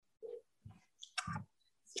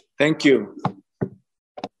Thank you.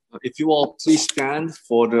 If you all please stand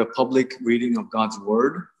for the public reading of God's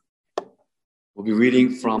Word. We'll be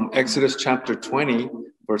reading from Exodus chapter 20,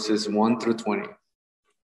 verses 1 through 20.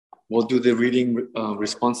 We'll do the reading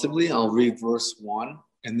responsibly. I'll read verse 1,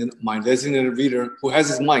 and then my designated reader, who has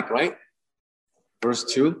his mic, right? Verse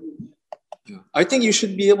 2. Yeah. I think you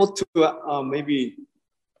should be able to maybe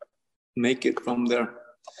make it from there.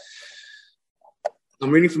 I'm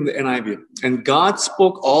reading from the NIV. And God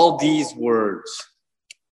spoke all these words.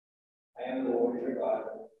 I am the Lord your God,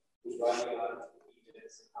 who brought you out of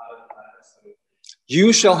Egypt, out of the land of slavery.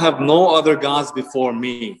 You shall have no other gods before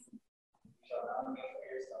me. You shall not make for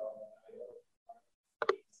yourself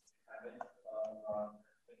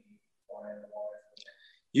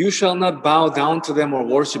You shall not bow down to them or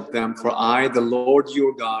worship them, for I, the Lord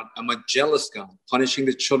your God, am a jealous God, punishing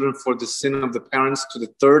the children for the sin of the parents to the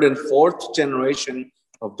third and fourth generation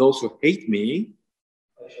of those who hate me.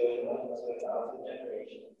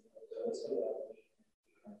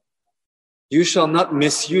 You shall not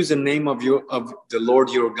misuse the name of the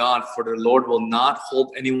Lord your God, for the Lord will not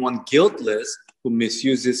hold anyone guiltless who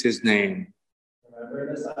misuses his name.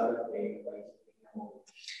 Remember the Sabbath day.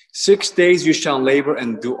 6 days you shall labor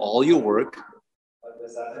and do all your work. But the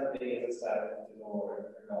Sabbath day is a Sabbath to the Lord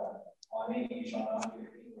your God. On it you shall not do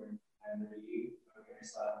any work, neither you nor your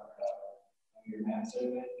son or daughter, nor your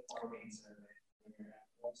manservant or maidservant, nor your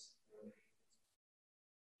animals.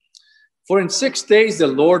 For in 6 days the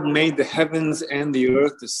Lord made the heavens and the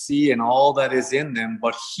earth, the sea, and all that is in them,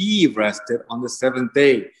 but he rested on the seventh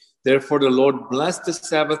day. Therefore the Lord blessed the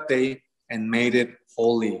Sabbath day and made it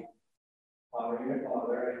holy. Honor your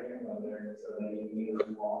father and your mother, so that you may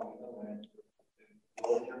live long in the land the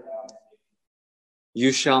Lord your God.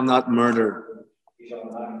 You shall not murder. You shall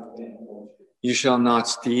not commit adultery. You shall not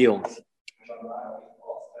steal. You shall not give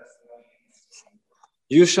false testimony against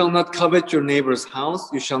you. You shall not covet your neighbor's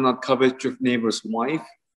house. You shall not covet your neighbor's wife,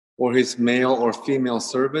 or his male or female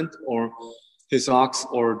servant, or his ox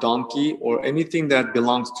or donkey, or anything that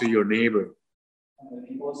belongs to your neighbor. And the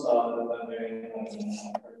people saw the thunder in heaven and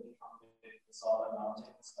heard the trumpet, saw the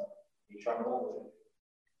mountain and stuff. They trembled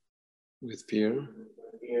with fear.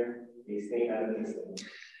 With fear, they stayed at a distance.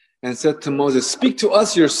 And said to Moses, "Speak to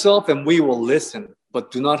us yourself, and we will listen.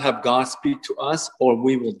 But do not have God speak to us, or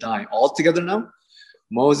we will die." All together now.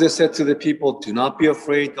 Moses said to the people, "Do not be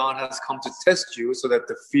afraid. God has come to test you, so that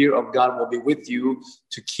the fear of God will be with you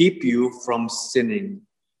to keep you from sinning."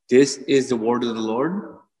 This is the word of the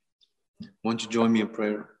Lord. Won't you join me in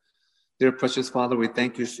prayer? Dear precious Father, we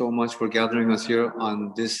thank you so much for gathering us here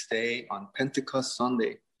on this day, on Pentecost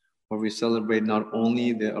Sunday, where we celebrate not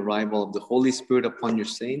only the arrival of the Holy Spirit upon your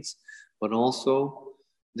saints, but also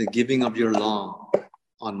the giving of your law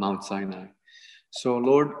on Mount Sinai. So,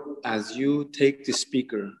 Lord, as you take the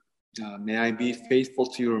speaker, may I be faithful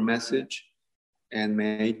to your message, and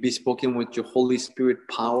may it be spoken with your Holy Spirit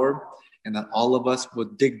power, and that all of us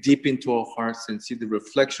would dig deep into our hearts and see the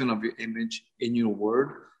reflection of your image in your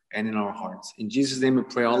word and in our hearts. In Jesus' name we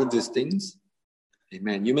pray all of these things.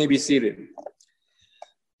 Amen. You may be seated.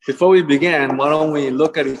 Before we begin, why don't we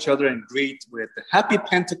look at each other and greet with Happy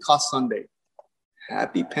Pentecost Sunday.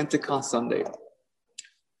 Happy Pentecost Sunday.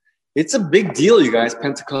 It's a big deal, you guys,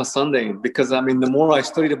 Pentecost Sunday, because, the more I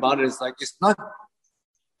studied about it, it's not,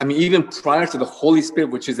 even prior to the Holy Spirit,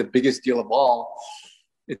 which is the biggest deal of all,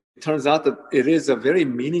 it turns out that it is a very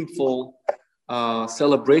meaningful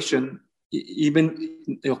celebration,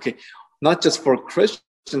 not just for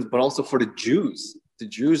Christians, but also for the Jews. The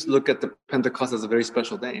Jews look at the Pentecost as a very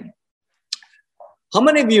special day. How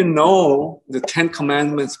many of you know the 10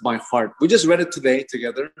 Commandments by heart? We just read it today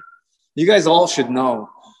together. You guys all should know.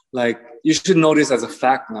 You should know this as a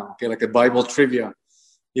fact now, okay? Like a Bible trivia.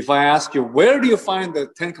 If I ask you, where do you find the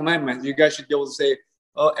 10 Commandments? You guys should be able to say,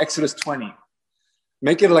 Exodus 20.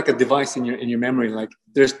 Make it like a device in your memory.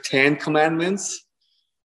 There's 10 commandments.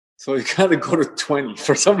 So you got to go to 20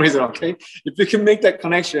 for some reason, okay? If you can make that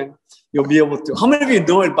connection, you'll be able to. How many of you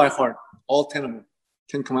know it by heart? All 10 of them.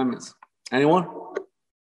 10 commandments. Anyone?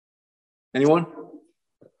 Anyone?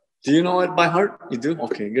 Do you know it by heart? You do?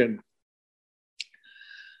 Okay, good.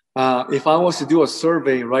 If I was to do a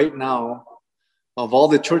survey right now of all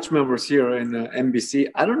the church members here in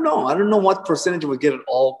MBC, I don't know what percentage would get it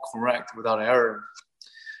all correct without error.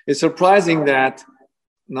 It's surprising that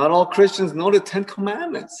not all Christians know the 10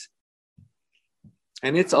 Commandments.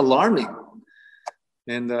 And it's alarming.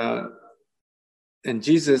 And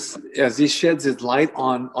Jesus, as he sheds his light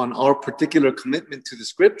on our particular commitment to the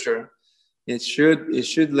scripture, it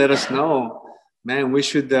should let us know, man, we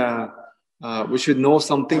should know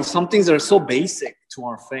some things. Some things are so basic to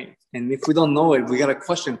our faith. And if we don't know it, we got to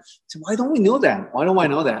question, so why don't we know that? Why don't I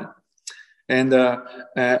know that? And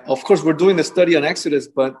of course, we're doing the study on Exodus,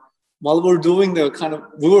 but while we're doing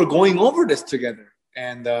we were going over this together.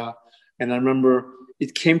 And I remember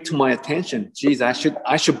it came to my attention, geez, I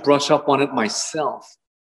should brush up on it myself.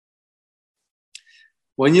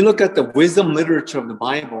 When you look at the wisdom literature of the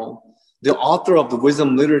Bible, the author of the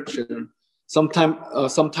wisdom literature,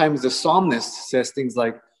 sometimes the psalmist says things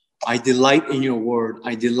like, I delight in your word.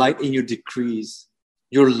 I delight in your decrees.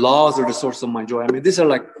 Your laws are the source of my joy. I mean, these are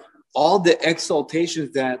like all the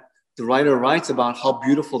exaltations that the writer writes about how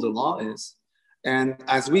beautiful the law is. And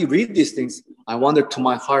as we read these things, I wonder to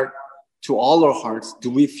my heart, to all our hearts,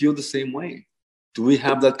 do we feel the same way? Do we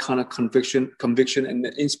have that kind of conviction and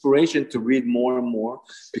the inspiration to read more and more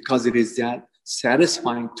because it is that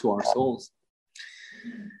satisfying to our souls?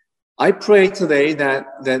 I pray today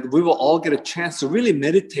that we will all get a chance to really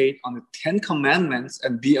meditate on the 10 Commandments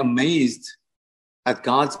and be amazed at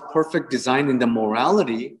God's perfect design in the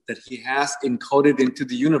morality that he has encoded into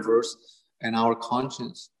the universe and our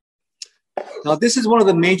conscience. Now, this is one of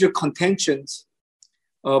the major contentions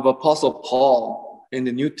of Apostle Paul in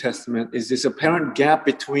the New Testament, is this apparent gap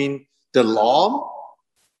between the law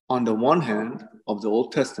on the one hand of the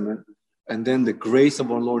Old Testament and then the grace of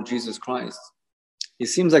our Lord Jesus Christ. It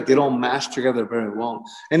seems like they don't mash together very well.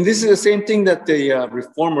 And this is the same thing that the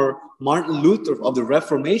reformer Martin Luther of the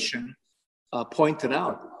Reformation pointed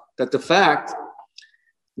out, that the fact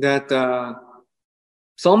that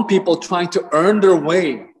some people trying to earn their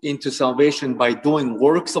way into salvation by doing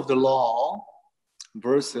works of the law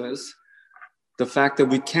versus the fact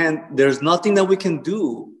that there's nothing that we can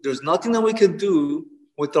do. There's nothing that we can do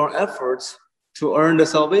with our efforts to earn the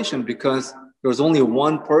salvation, because there's only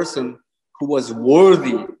one person who was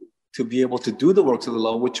worthy to be able to do the works of the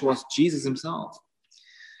law, which was Jesus himself.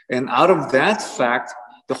 And out of that fact,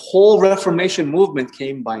 the whole Reformation movement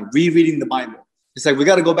came by rereading the Bible. It's like, we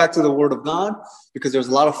got to go back to the Word of God, because there's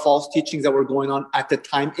a lot of false teachings that were going on at the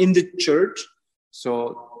time in the church.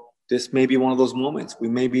 So this may be one of those moments. We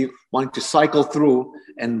may be wanting to cycle through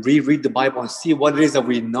and reread the Bible and see what it is that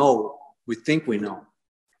we know, we think we know.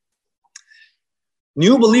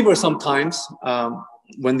 New believers sometimes,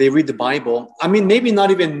 when they read the Bible, I mean, maybe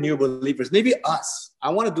not even new believers, maybe us. I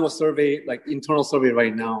want to do a survey, like internal survey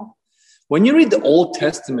right now. When you read the Old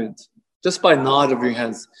Testament, just by nod of your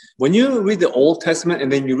heads, when you read the Old Testament and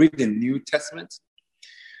then you read the New Testament,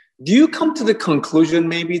 do you come to the conclusion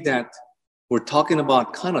maybe that we're talking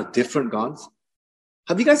about kind of different gods?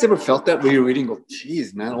 Have you guys ever felt that when you're reading, go,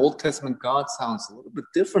 geez, man, Old Testament God sounds a little bit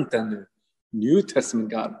different than the New Testament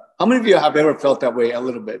God? How many of you have ever felt that way a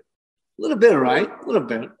little bit? A little bit, right? A little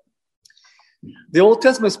bit. The Old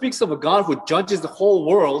Testament speaks of a God who judges the whole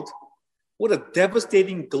world with a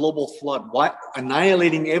devastating global flood,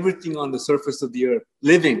 annihilating everything on the surface of the earth,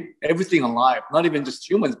 living, everything alive, not even just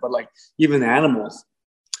humans, but like even animals.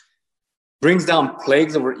 Brings down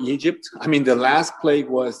plagues over Egypt. I mean, the last plague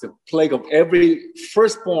was the plague of every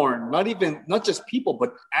firstborn, not just people,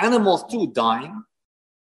 but animals too, dying.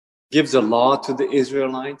 Gives a law to the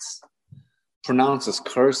Israelites, pronounces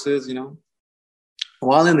curses,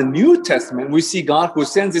 While in the New Testament, we see God who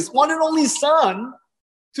sends his one and only Son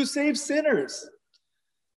to save sinners.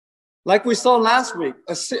 Like we saw last week,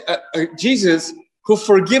 Jesus who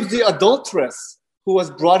forgives the adulteress who was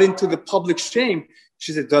brought into the public shame.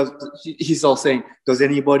 She said, he's all saying, does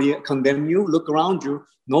anybody condemn you? Look around you.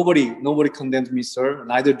 Nobody condemns me, sir.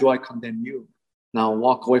 Neither do I condemn you. Now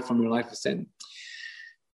walk away from your life of sin.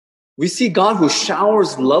 We see God who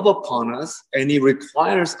showers love upon us, and he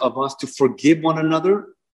requires of us to forgive one another,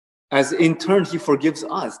 as in turn he forgives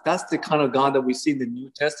us. That's the kind of God that we see in the New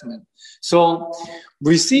Testament. So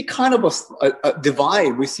we see kind of a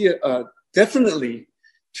divide. We see definitely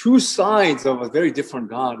two sides of a very different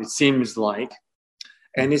God, it seems like.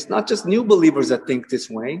 And it's not just new believers that think this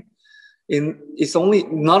way. It's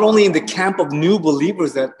not only in the camp of new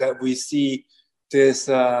believers that we see this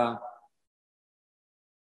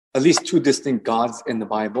at least two distinct gods in the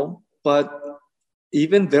Bible, but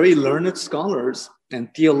even very learned scholars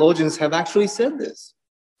and theologians have actually said this.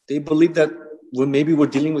 They believe that maybe we're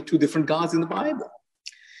dealing with two different gods in the Bible.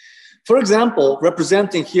 For example,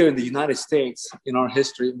 representing here in the United States in our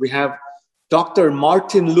history, we have Dr.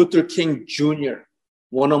 Martin Luther King Jr.,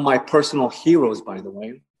 one of my personal heroes, by the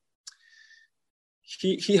way.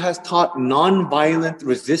 He has taught nonviolent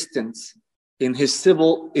resistance in his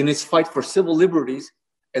fight for civil liberties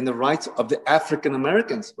and the rights of the African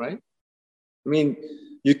Americans, right? I mean,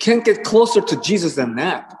 you can't get closer to Jesus than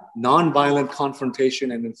that. Nonviolent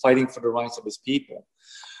confrontation and then fighting for the rights of his people.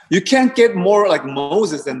 You can't get more like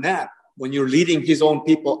Moses than that. when you're leading his own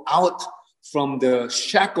people out from the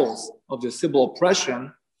shackles of the civil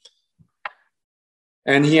oppression.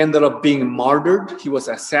 And he ended up being martyred. He was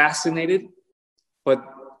assassinated. But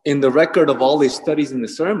in the record of all his studies and the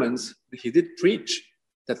sermons, he did preach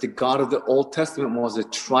that the God of the Old Testament was a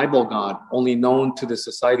tribal God, only known to the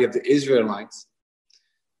society of the Israelites.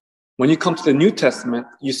 When you come to the New Testament,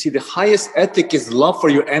 you see the highest ethic is love for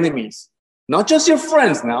your enemies, not just your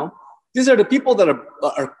friends now. These are the people that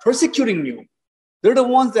are persecuting you. They're the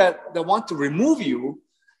ones that want to remove you,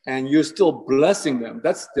 and you're still blessing them.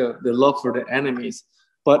 That's the love for the enemies.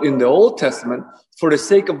 But in the Old Testament, for the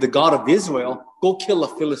sake of the God of Israel, go kill a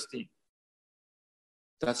Philistine.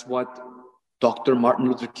 That's what Dr. Martin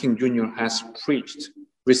Luther King Jr. has preached.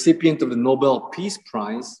 Recipient of the Nobel Peace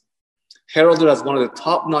Prize, heralded as one of the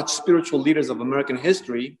top-notch spiritual leaders of American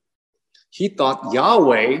history, he thought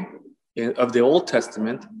Yahweh of the Old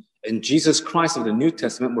Testament and Jesus Christ of the New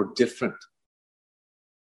Testament were different.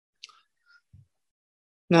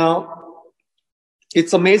 Now,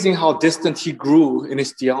 it's amazing how distant he grew in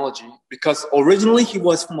his theology, because originally he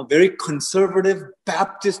was from a very conservative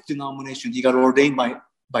Baptist denomination. He got ordained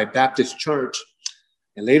by Baptist Church.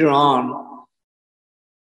 And later on,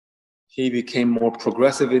 he became more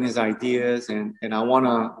progressive in his ideas. And I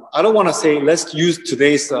don't want to say, let's use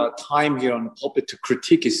today's time here on the pulpit to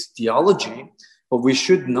critique his theology, but we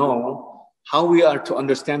should know how we are to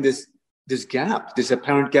understand this gap, this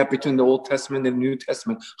apparent gap between the Old Testament and the New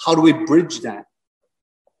Testament. How do we bridge that?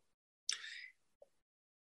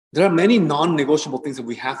 There are many non-negotiable things that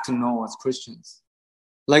we have to know as Christians.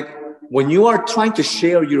 Like when you are trying to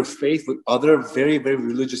share your faith with other very, very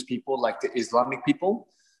religious people, like the Islamic people,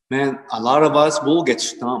 man, a lot of us will get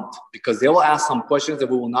stumped because they will ask some questions that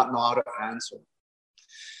we will not know how to answer.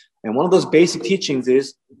 And one of those basic teachings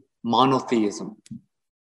is monotheism.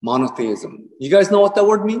 Monotheism. You guys know what that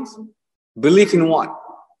word means? Belief in what?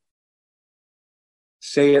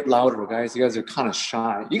 Say it louder, guys. You guys are kind of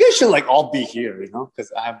shy. You guys should all be here,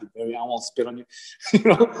 because I won't spit on you.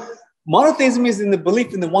 Monotheism is in the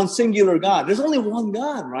belief in the one singular God. There's only one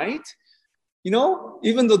God, right?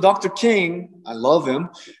 Even though Dr. King, I love him,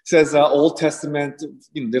 says Old Testament,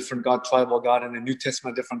 different God, tribal God, and the New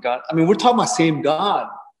Testament, different God. I mean, we're talking about same God.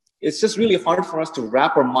 It's just really hard for us to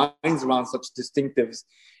wrap our minds around such distinctives,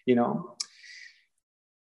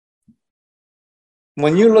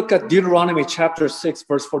 When you look at Deuteronomy chapter 6,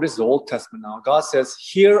 verse 4, this is the Old Testament now. God says,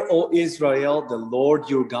 "Hear, O Israel, the Lord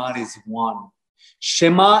your God is one.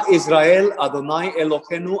 Shema Israel, Adonai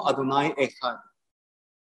Eloheinu, Adonai Echad."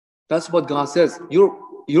 That's what God says.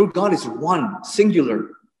 Your God is one, singular.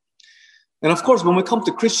 And of course, when we come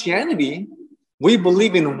to Christianity, we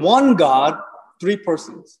believe in one God, three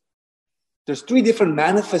persons. There's three different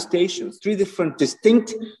manifestations, three different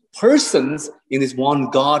distinct persons in this one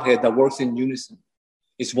Godhead that works in unison.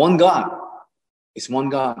 It's one God. It's one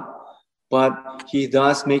God. But he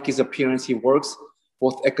does make his appearance. He works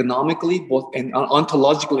both economically, both and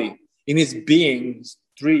ontologically. In his being,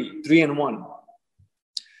 three and one.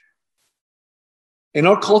 In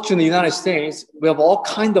our culture in the United States, we have all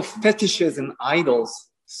kinds of fetishes and idols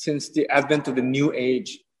since the advent of the New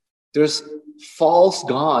Age. There's false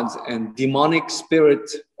gods and demonic spirit.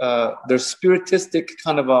 There's spiritistic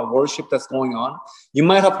kind of a worship that's going on. You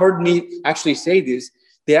might have heard me actually say this.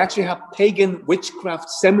 They actually have pagan witchcraft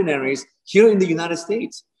seminaries here in the United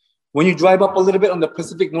States. When you drive up a little bit on the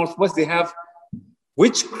Pacific Northwest, they have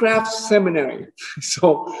witchcraft seminary. So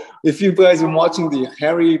if you guys are watching the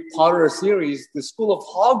Harry Potter series, the School of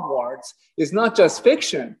Hogwarts is not just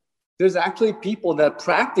fiction. There's actually people that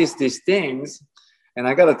practice these things. And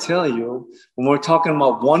I got to tell you, when we're talking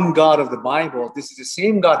about one God of the Bible, this is the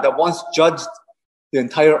same God that once judged the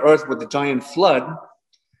entire earth with the giant flood.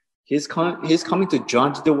 He's coming to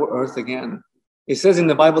judge the earth again. It says in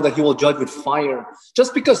the Bible that he will judge with fire.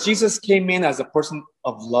 Just because Jesus came in as a person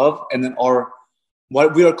of love, and then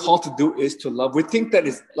what we are called to do is to love. We think that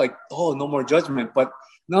is no more judgment. But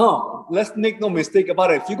no, let's make no mistake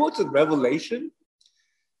about it. If you go to Revelation,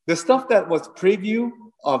 the stuff that was preview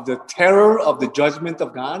of the terror of the judgment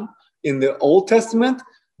of God in the Old Testament,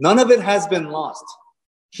 none of it has been lost.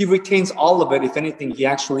 He retains all of it. If anything, he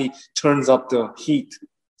actually turns up the heat,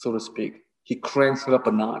 so to speak. He cranks it up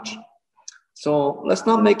a notch. So let's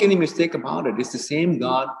not make any mistake about it. It's the same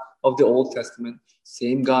God of the Old Testament,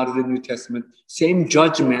 same God of the New Testament, same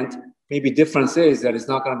judgment. Maybe difference is that it's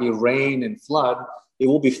not going to be rain and flood. It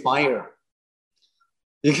will be fire.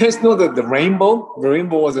 You guys know that the rainbow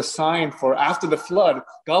was a sign for after the flood.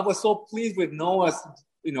 God was so pleased with Noah's,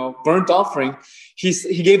 burnt offering.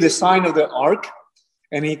 He gave the sign of the ark,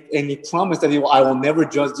 and he promised that I will never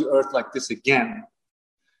judge the earth like this again.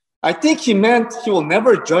 I think he meant he will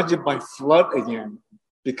never judge it by flood again,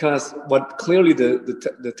 because what clearly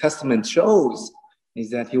the Testament shows is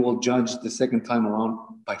that he will judge the second time around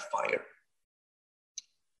by fire.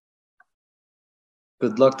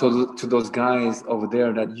 Good luck to those guys over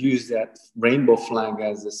there that use that rainbow flag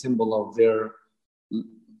as a symbol of their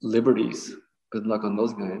liberties. Good luck on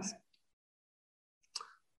those guys.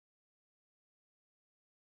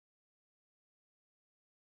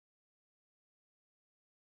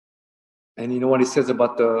 And you know what he says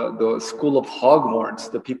about the school of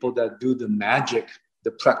Hogwarts, the people that do the magic, the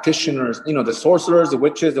practitioners, you know, the sorcerers, the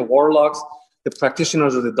witches, the warlocks, the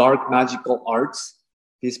practitioners of the dark magical arts.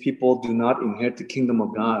 These people do not inherit the kingdom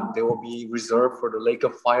of God. They will be reserved for the lake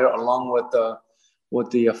of fire along with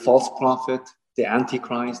the false prophet, the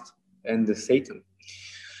Antichrist, and the Satan.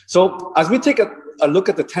 So as we take a look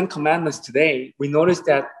at the 10 Commandments today, we notice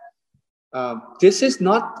that this is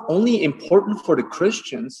not only important for the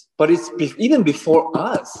Christians, but it's even before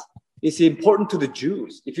us. It's important to the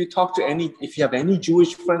Jews. If you have any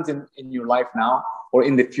Jewish friends in your life now or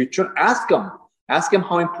in the future, ask them. Ask them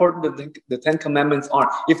how important the 10 Commandments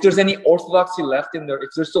are. If there's any orthodoxy left in there, if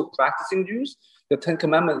they're still practicing Jews, the 10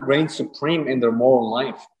 Commandments reign supreme in their moral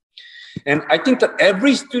life. And I think that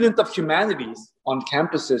every student of humanities on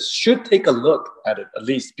campuses should take a look at it, at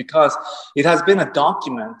least, because it has been a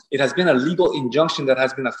document, it has been a legal injunction that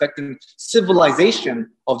has been affecting civilization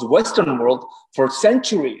of the Western world for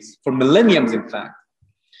centuries, for millenniums, in fact.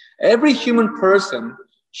 Every human person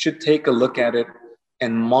should take a look at it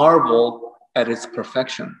and marvel at its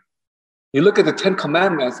perfection. You look at the 10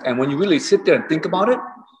 Commandments, and when you really sit there and think about it,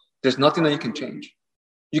 there's nothing that you can change.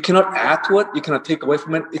 You cannot add to it. You cannot take away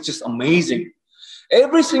from it. It's just amazing.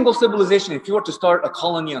 Every single civilization, if you were to start a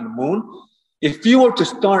colony on the moon, if you were to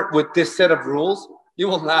start with this set of rules, you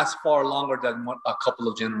will last far longer than a couple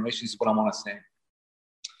of generations, is what I want to say.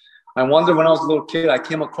 I wonder, when I was a little kid, I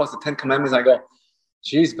came across the 10 Commandments. I go,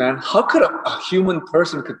 geez, man, how could a human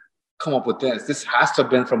person could come up with this? This has to have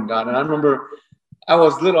been from God. And I remember I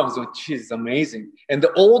was little. I was like, geez, it's amazing. And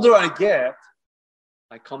the older I get,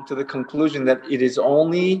 I come to the conclusion that it is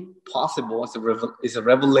only possible as a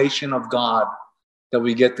revelation of God that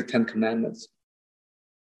we get the 10 Commandments.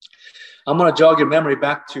 I'm going to jog your memory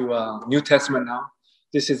back to New Testament now.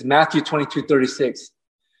 This is Matthew 22:36.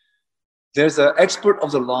 There's an expert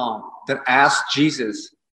of the law that asked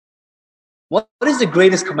Jesus, what is the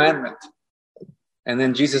greatest commandment? And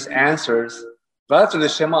then Jesus answers, right after the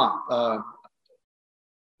Shema,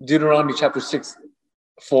 Deuteronomy chapter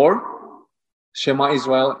 6:4. Shema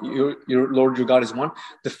Israel, your Lord your God is one.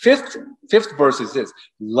 The fifth verse is this: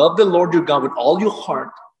 love the Lord your God with all your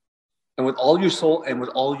heart and with all your soul and with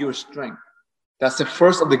all your strength. That's the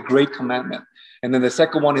first of the great commandment. And then the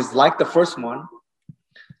second one is like the first one,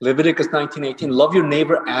 Leviticus 19:18. Love your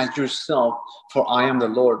neighbor as yourself, for I am the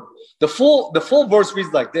Lord. The full verse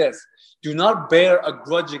reads like this: do not bear a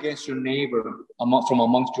grudge against your neighbor from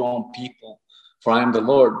amongst your own people, for I am the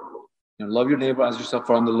Lord. Love your neighbor as yourself,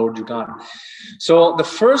 for I am the Lord your God. So the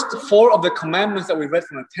first 4 of the commandments that we read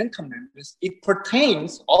from the 10 Commandments, it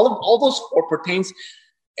pertains, all those 4 pertains,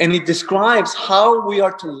 and it describes how we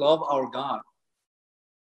are to love our God.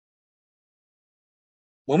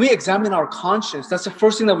 When we examine our conscience, that's the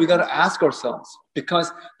first thing that we got to ask ourselves,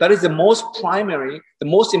 because that is the most primary, the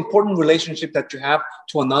most important relationship that you have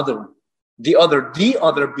to another. The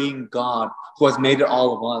other being God, who has made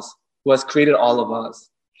all of us, who has created all of us.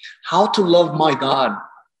 How to love my God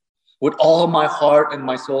with all my heart and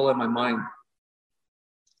my soul and my mind.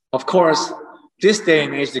 Of course, this day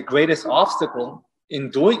and age, the greatest obstacle in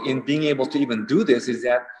being able to even do this is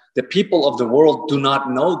that the people of the world do not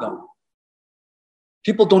know God.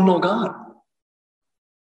 People don't know God.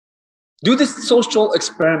 Do this social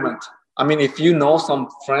experiment. I mean, if you know some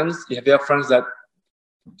friends, if you have friends that,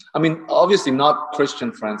 I mean, obviously not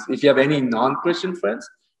Christian friends. If you have any non-Christian friends,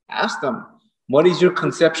 ask them, what is your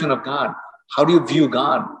conception of God? How do you view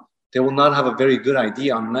God? They will not have a very good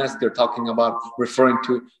idea unless they're talking about referring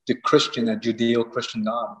to the Christian and Judeo-Christian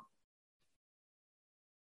God.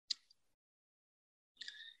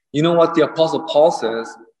 You know what the Apostle Paul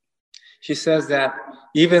says? He says that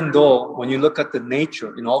even though when you look at the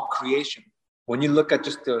nature in all creation, when you look at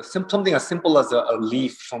just something as simple as a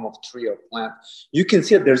leaf from a tree or plant, you can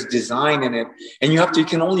see that there's design in it, and you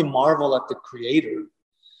can only marvel at the Creator.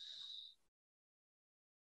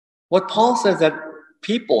 What Paul says that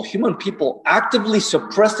human people actively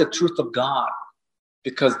suppress the truth of God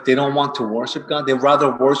because they don't want to worship God. They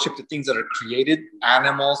rather worship the things that are created,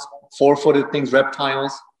 animals, four-footed things,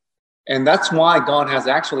 reptiles. And that's why God has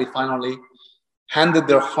actually finally handed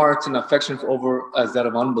their hearts and affections over as that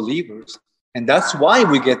of unbelievers. And that's why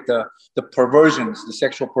we get the perversions, the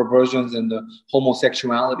sexual perversions and the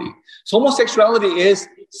homosexuality. So homosexuality is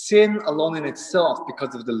sin alone in itself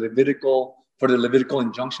because of the Levitical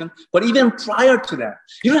injunction. But even prior to that,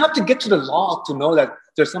 you don't have to get to the law to know that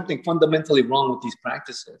there's something fundamentally wrong with these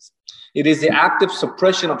practices. It is the active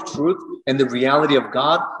suppression of truth and the reality of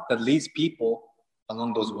God that leads people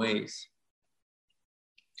along those ways.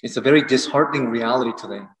 It's a very disheartening reality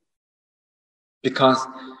today, because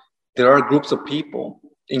there are groups of people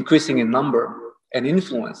increasing in number and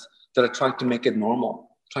influence that are trying to make it normal,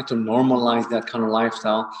 trying to normalize that kind of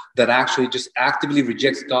lifestyle that actually just actively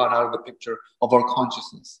rejects God out of the picture of our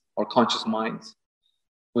consciousness, our conscious minds.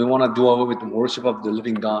 We want to do away with the worship of the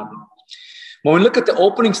living God. When we look at the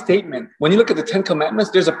opening statement, when you look at the Ten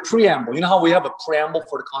Commandments, there's a preamble. You know how we have a preamble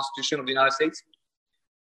for the Constitution of the United States?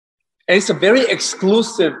 And it's a very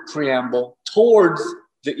exclusive preamble towards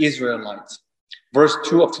the Israelites. Verse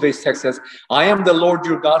 2 of today's text says, I am the Lord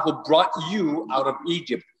your God who brought you out of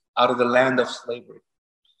Egypt, out of the land of slavery.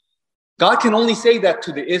 God can only say that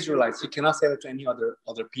to the Israelites. He cannot say that to any other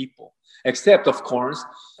people. Except, of course,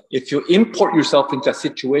 if you import yourself into a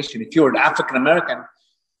situation. If you're an African-American,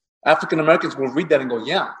 African-Americans will read that and go,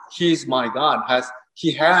 yeah, he is my God.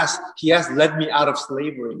 He has led me out of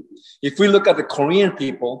slavery. If we look at the Korean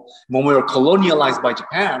people, when we were colonialized by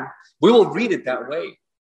Japan, we will read it that way.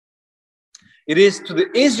 It is to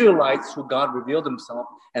the Israelites who God revealed himself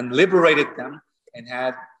and liberated them and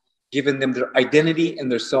had given them their identity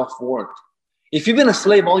and their self-worth. If you've been a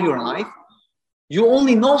slave all your life, you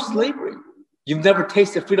only know slavery. You've never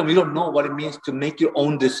tasted freedom. You don't know what it means to make your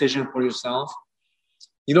own decision for yourself.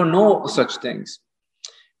 You don't know such things.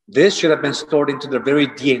 This should have been stored into their very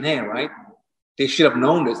DNA, right? They should have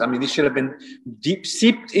known this. I mean, this should have been deep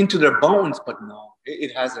seeped into their bones, but no,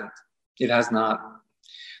 it hasn't. It has not.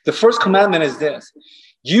 The first commandment is this: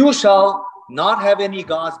 you shall not have any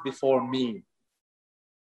gods before me.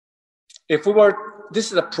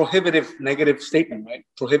 This is a prohibitive negative statement, right?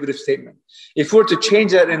 Prohibitive statement. If we were to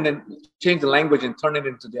change that and then change the language and turn it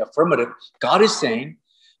into the affirmative, God is saying,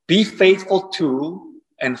 be faithful to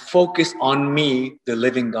and focus on me, the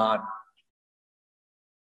living God.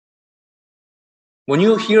 When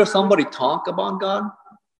you hear somebody talk about God,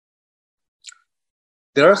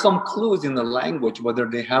 there are some clues in the language whether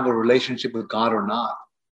they have a relationship with God or not.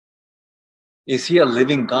 Is he a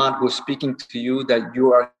living God who's speaking to you that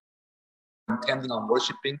you are intending on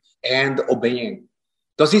worshiping and obeying?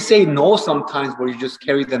 Does he say no sometimes where you just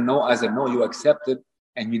carry the no as a no, you accept it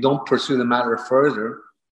and you don't pursue the matter further?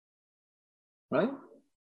 Right?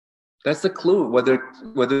 That's the clue,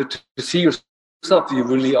 whether to see yourself you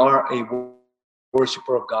really are a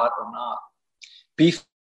worshiper of God or not. Be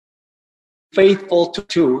faithful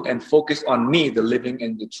to and focus on me, the living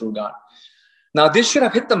and the true God. Now, this should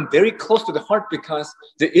have hit them very close to the heart, because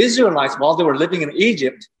the Israelites, while they were living in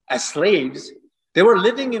Egypt as slaves, they were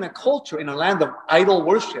living in a culture, in a land of idol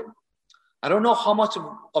worship. I don't know how much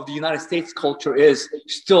of the United States culture is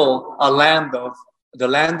still a land of the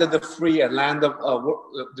land of the free, a land of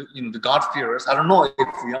the God-fearers. I don't know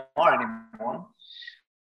if we are anymore.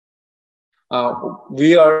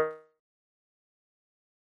 We are,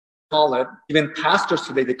 call it, even pastors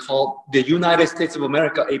today, they call the United States of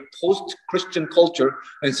America a post-Christian culture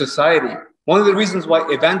and society. One of the reasons why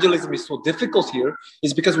evangelism is so difficult here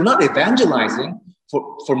is because we're not evangelizing.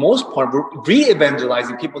 For most part, we're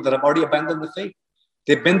re-evangelizing people that have already abandoned the faith.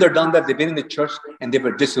 They've been there, done that. They've been in the church and they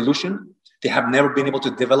were disillusioned. They have never been able to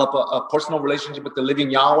develop a personal relationship with the living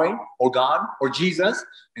Yahweh or God or Jesus,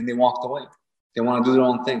 and they walked away. They want to do their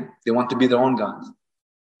own thing. They want to be their own gods.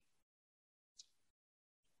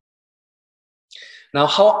 Now,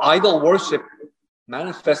 how idol worship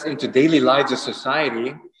manifests into daily lives of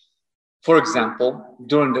society, for example,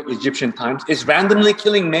 during the Egyptian times, is randomly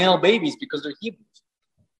killing male babies because they're Hebrews,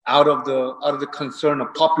 out of the concern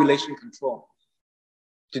of population control.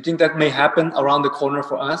 Do you think that may happen around the corner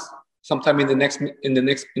for us sometime in this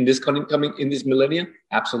millennium?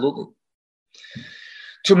 Absolutely.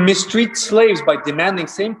 To mistreat slaves by demanding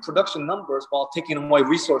same production numbers while taking away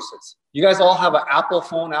resources. You guys all have an Apple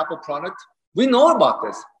phone, Apple product. We know about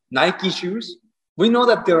this. Nike shoes. We know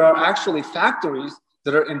that there are actually factories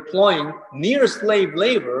that are employing near slave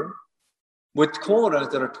labor with quotas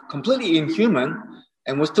that are completely inhuman,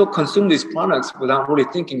 and we still consume these products without really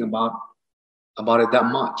thinking about it that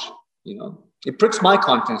much. You know, it pricks my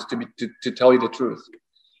conscience to tell you the truth,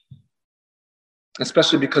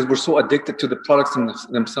 especially because we're so addicted to the products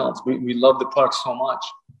themselves. We love the products so much.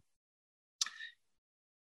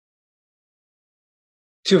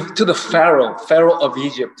 To the Pharaoh of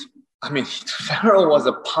Egypt. I mean, Pharaoh was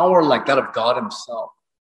a power like that of God himself.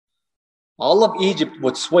 All of Egypt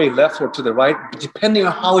would sway left or to the right, depending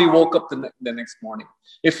on how he woke up the next morning.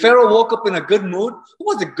 If Pharaoh woke up in a good mood, it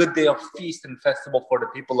was a good day of feast and festival for the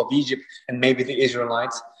people of Egypt and maybe the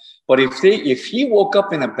Israelites. But if he woke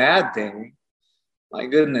up in a bad day, my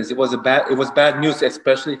goodness, it was bad news,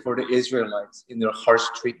 especially for the Israelites in their harsh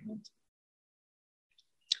treatment.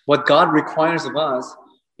 What God requires of us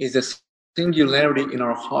is a singularity in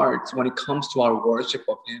our hearts when it comes to our worship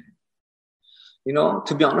of Him. You know,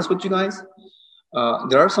 to be honest with you guys,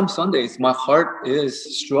 there are some Sundays my heart is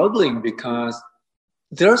struggling because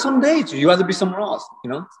there are some days you have to be somewhere else. You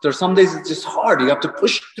know, there are some days it's just hard. You have to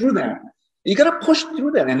push through that. You got to push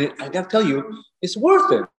through that. And I got to tell you, it's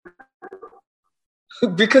worth it.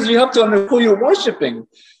 Because you have to understand who you're worshiping.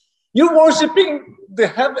 You're worshiping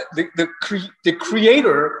the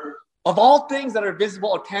creator of all things that are visible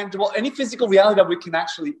or tangible, any physical reality that we can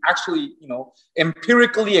actually,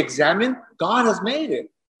 empirically examine. God has made it.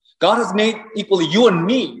 God has made equally you and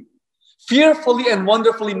me, fearfully and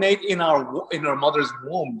wonderfully made in our mother's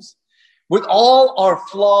wombs, with all our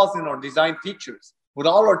flaws and our design features, with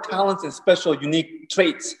all our talents and special, unique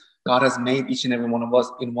traits. God has made each and every one of us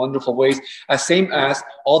in wonderful ways, as same as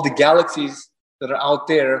all the galaxies that are out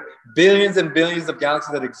there, billions and billions of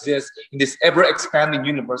galaxies that exist in this ever-expanding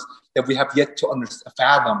universe that we have yet to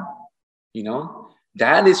fathom. You know,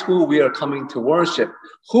 that is who we are coming to worship.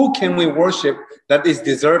 Who can we worship that is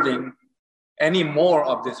deserving any more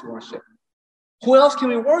of this worship? Who else can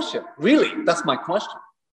we worship? Really, that's my question.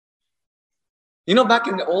 You know, back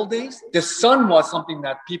in the old days, the sun was something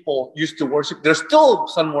that people used to worship. There's still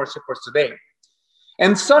sun worshippers today.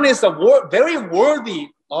 And sun is a very worthy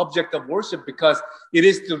object of worship because it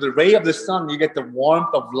is through the ray of the sun, you get the warmth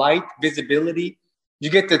of light, visibility. You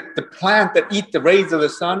get the plant that eat the rays of the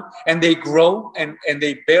sun and they grow and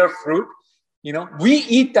they bear fruit. You know, we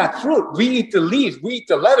eat that fruit. We eat the leaves. We eat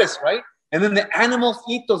the lettuce, right? And then the animals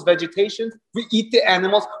eat those vegetations. We eat the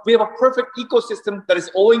animals. We have a perfect ecosystem that is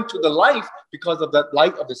owing to the life because of that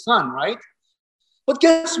light of the sun, right? But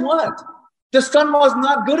guess what? The sun was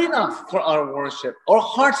not good enough for our worship. Our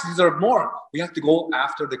hearts deserve more. We have to go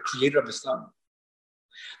after the creator of the sun.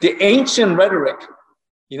 The ancient rhetoric,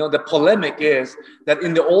 you know, the polemic is that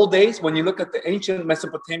in the old days, when you look at the ancient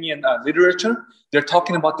Mesopotamian literature, they're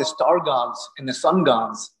talking about the star gods and the sun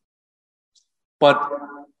gods. But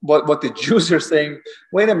what the Jews are saying,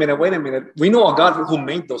 wait a minute. We know a God who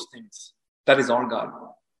made those things. That is our God.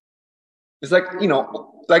 It's like, when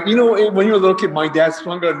you were a little kid, my dad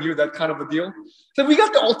swung on you, that kind of a deal. So we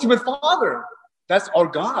got the ultimate Father. That's our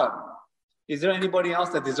God. Is there anybody else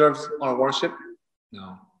that deserves our worship?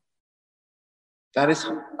 No. That is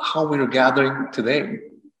how we're gathering today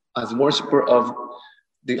as worshiper of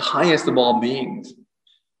the highest of all beings.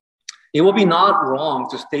 It will be not wrong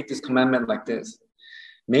to state this commandment like this.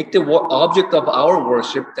 Make the object of our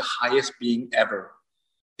worship the highest being ever.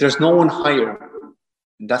 There's no one higher.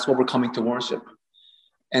 And that's what we're coming to worship.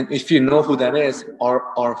 And if you know who that is,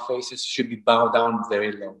 our faces should be bowed down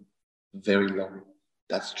very low. Very low.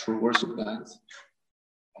 That's true worship, guys.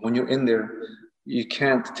 When you're in there, you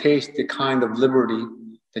can't taste the kind of liberty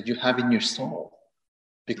that you have in your soul.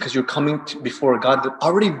 Because you're coming before a God that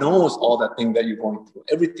already knows all that thing that you're going through.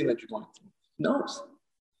 Everything that you're going through. He knows.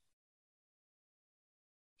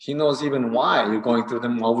 He knows even why you're going through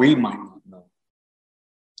them while we might not know.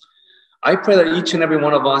 I pray that each and every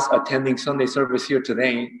one of us attending Sunday service here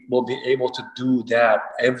today will be able to do that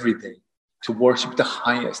every day, to worship the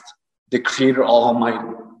highest, the Creator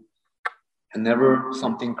Almighty, and never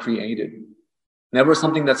something created, never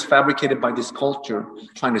something that's fabricated by this culture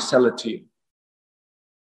trying to sell it to you,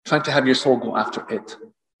 trying to have your soul go after it.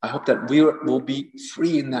 I hope that we will be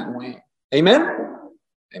free in that way. Amen?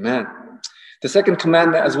 Amen. The second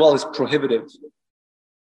commandment as well is prohibitive.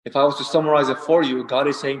 If I was to summarize it for you, God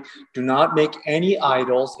is saying, do not make any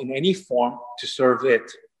idols in any form to serve it.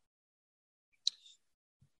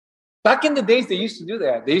 Back in the days, they used to do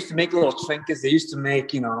that. They used to make little trinkets. They used to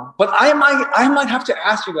make, But I might have to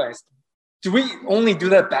ask you guys, do we only do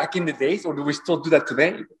that back in the days or do we still do that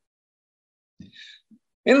today?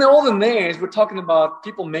 In the olden days, we're talking about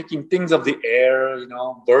people making things of the air,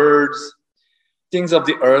 birds, things of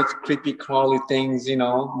the earth, creepy, crawly things,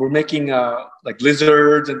 We're making like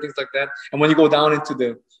lizards and things like that. And when you go down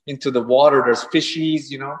into the water, there's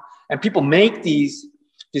fishies, And people make these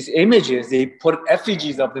images. They put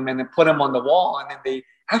effigies of them and then put them on the wall, and then they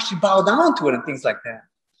actually bow down to it and things like that.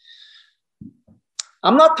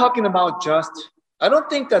 I'm not talking about I don't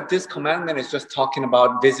think that this commandment is just talking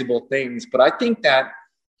about visible things, but I think that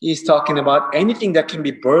he's talking about anything that can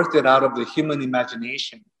be birthed out of the human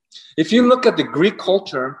imagination. If you look at the Greek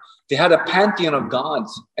culture, They had a pantheon of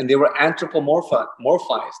gods, and they were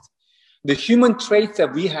anthropomorphized. The human traits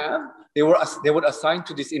that we have, they would assign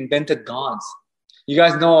to these invented gods. You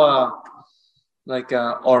guys know,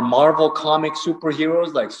 our Marvel comic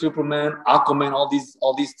superheroes like Superman, Aquaman, all these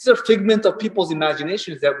are figment of people's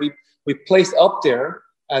imaginations that we place up there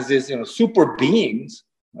as these super beings,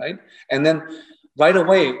 right? And then right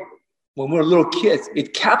away, when we're little kids,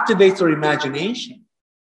 it captivates our imagination.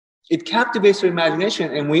 It captivates our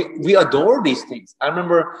imagination, and we adore these things. I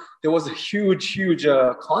remember there was a huge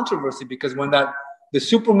controversy because when the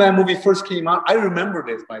Superman movie first came out, I remember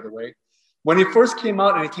this, by the way. When it first came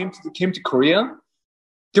out and it came to Korea,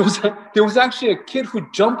 there was actually a kid who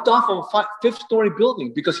jumped off of a fifth-story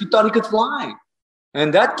building because he thought he could fly.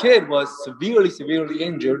 And that kid was severely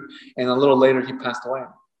injured, and a little later he passed away.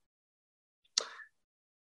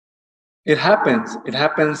 It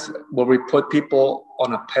happens where we put people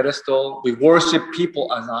on a pedestal. We worship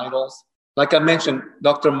people as idols. Like I mentioned,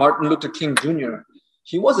 Dr. Martin Luther King Jr.,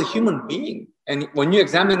 he was a human being. And when you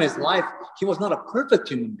examine his life, he was not a perfect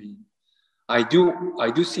human being. I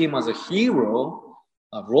do see him as a hero,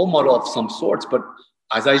 a role model of some sorts. But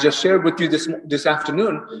as I just shared with you this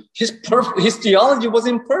afternoon, his theology was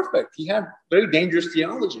imperfect. He had very dangerous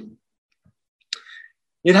theology.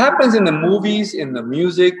 It happens in the movies, in the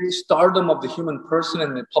music, stardom of the human person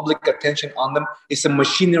and the public attention on them is a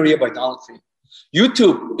machinery of idolatry.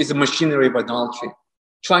 YouTube is a machinery of idolatry,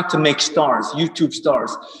 trying to make stars, YouTube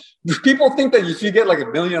stars. People think that if you get like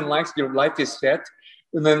 1 million likes, your life is set,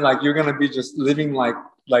 and then like you're gonna be just living like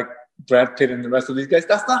Brad Pitt and the rest of these guys.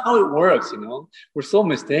 That's not how it works, We're so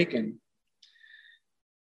mistaken.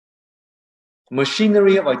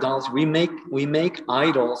 Machinery of idolatry. We make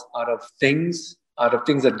idols out of things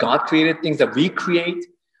that God created, things that we create.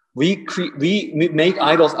 We make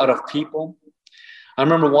idols out of people. I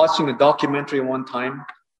remember watching a documentary one time.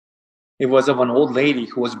 It was of an old lady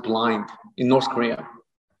who was blind in North Korea.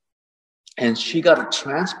 And she got a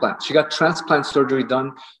transplant. She got transplant surgery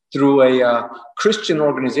done through a Christian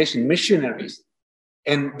organization, missionaries.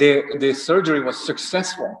 And the surgery was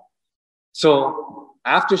successful. So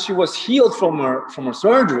after she was healed from her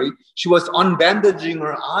surgery, she was unbandaging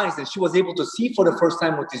her eyes and she was able to see for the first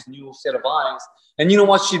time with this new set of eyes. And you know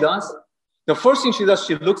what she does? The first thing she does,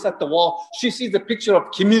 she looks at the wall. She sees the picture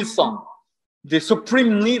of Kim Il-sung, the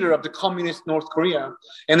supreme leader of the communist North Korea.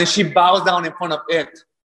 And then she bows down in front of it.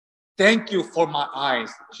 Thank you for my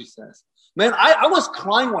eyes, she says. Man, I was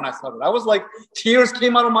crying when I saw it. I was like, tears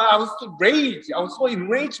came out of my eyes. I was so enraged. I was so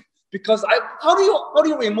enraged because how do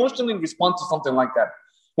you emotionally respond to something like that?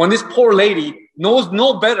 When this poor lady knows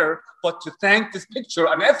no better but to thank this picture,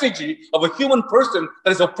 an effigy of a human person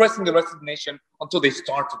that is oppressing the rest of the nation until they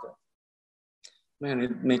starve to death. Man,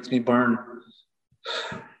 it makes me burn.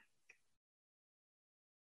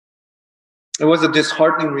 It was a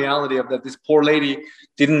disheartening reality of that this poor lady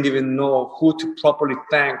didn't even know who to properly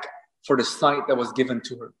thank for the sight that was given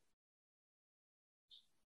to her.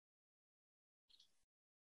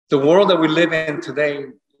 The world that we live in today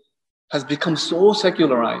has become so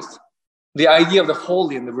secularized. The idea of the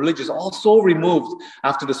holy and the religious all so removed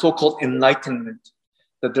after the so-called enlightenment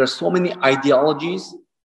that there are so many ideologies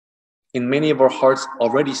in many of our hearts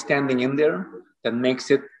already standing in there that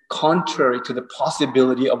makes it contrary to the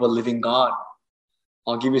possibility of a living God.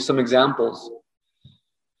 I'll give you some examples.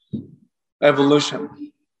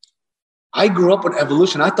 Evolution. I grew up with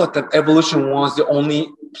evolution. I thought that evolution was the only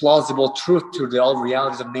plausible truth to all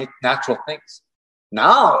realities of natural things.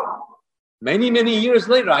 Now, many years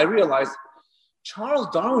later, I realized Charles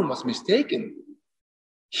Darwin was mistaken.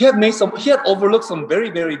 He had overlooked some very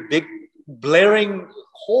big, blaring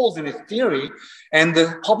holes in his theory, and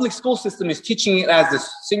the public school system is teaching it as a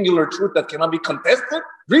singular truth that cannot be contested.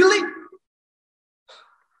 Really?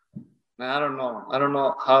 I don't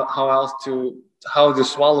know how to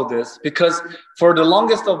swallow this, because for the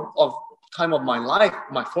longest of time of my life,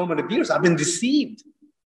 my formative years, I've been deceived.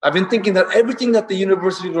 I've been thinking that everything that the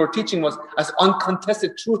universities were teaching was as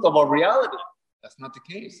uncontested truth of our reality. That's not the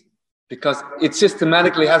case, because it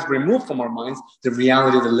systematically has removed from our minds the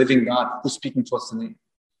reality of the living God who's speaking to us today.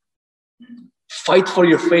 Fight for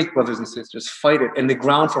your faith, brothers and sisters. Fight it. And the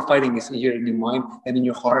ground for fighting is here in your mind and in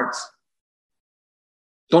your hearts.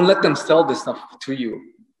 Don't let them sell this stuff to you.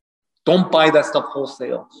 Don't buy that stuff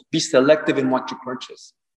wholesale. Be selective in what you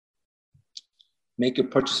purchase. Make your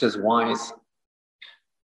purchases wise.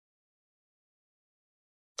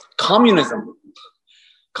 Communism.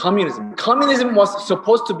 Communism was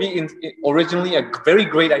supposed to be originally a very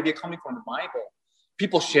great idea coming from the Bible.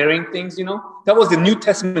 people sharing things, That was the New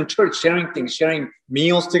Testament church, sharing things, sharing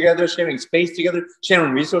meals together, sharing space together,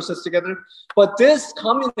 sharing resources together. But this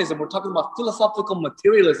communism, we're talking about philosophical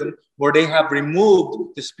materialism, where they have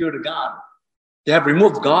removed the Spirit of God. They have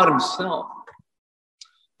removed God himself.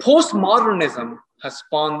 Postmodernism has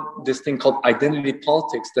spawned this thing called identity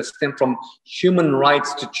politics that stem from human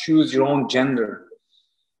rights to choose your own gender.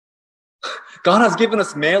 God has given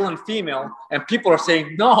us male and female, and people are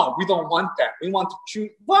saying, no, we don't want that. We want to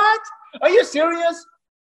choose. What? Are you serious?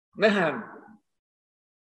 Man.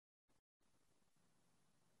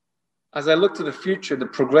 As I look to the future, the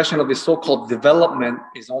progression of this so-called development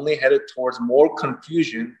is only headed towards more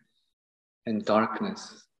confusion and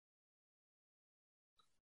darkness.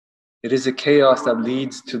 It is a chaos that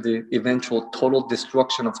leads to the eventual total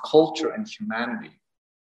destruction of culture and humanity.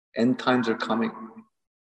 End times are coming.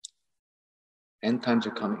 End times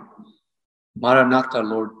are coming. Maranatha,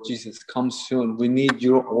 Lord Jesus, come soon. We need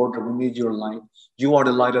your order. We need your light. You are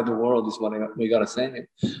the light of the world, is what we got to say.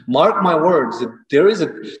 Mark my words.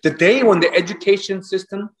 The day when the education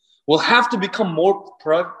system will have to become more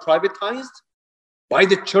privatized by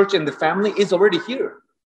the church and the family is already here.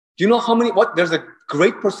 Do you know there's a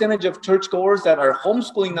great percentage of churchgoers that are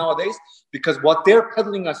homeschooling nowadays because what they're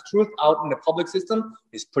peddling as truth out in the public system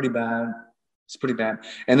is pretty bad. It's pretty bad.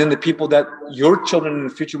 And then the people that your children in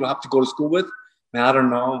the future will have to go to school with, man, I don't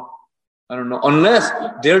know. Unless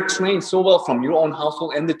they're trained so well from your own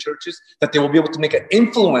household and the churches that they will be able to make an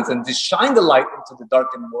influence and to shine the light into the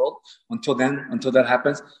darkened world. Until that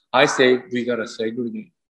happens, I say we got to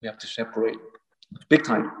segregate. We have to separate. Big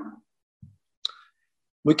time.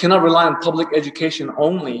 We cannot rely on public education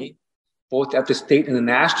only, both at the state and the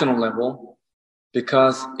national level,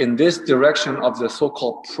 because in this direction of the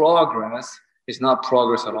so-called progress, it's not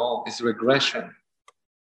progress at all. It's regression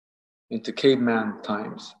into caveman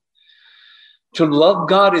times. To love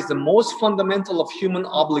God is the most fundamental of human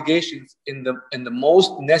obligations in the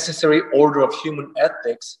most necessary order of human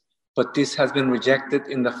ethics, but this has been rejected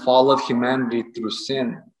in the fall of humanity through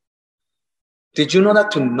sin. Did you know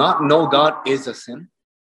that to not know God is a sin?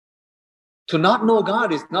 To not know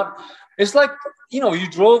God is not, it's like, you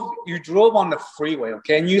drove on the freeway,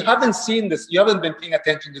 okay? And you haven't seen this, you haven't been paying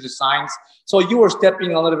attention to the signs. So you were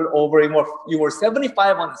stepping a little bit over, you were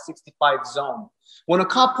 75 on the 65 zone. When a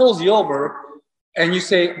cop pulls you over and you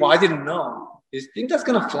say, well, I didn't know. You think that's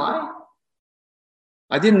going to fly?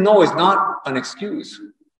 I didn't know is not an excuse.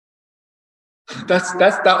 That's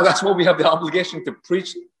what we have the obligation to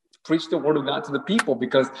preach the word of God to the people,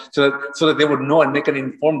 because so that they would know and make an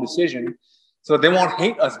informed decision, so they won't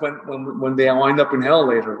hate us when they wind up in hell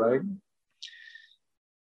later, right?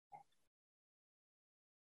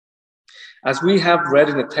 As we have read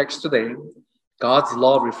in the text today, God's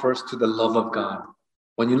law refers to the love of God.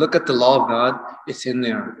 When you look at the law of God, it's in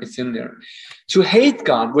there. It's in there. To hate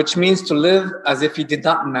God, which means to live as if he did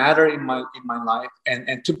not matter in my life,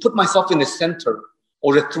 and to put myself in the center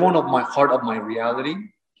or the throne of my heart, of my reality,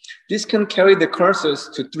 this can carry the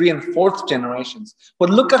curses to 3rd and 4th generations.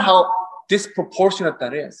 But look at how disproportionate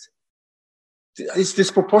that is. It's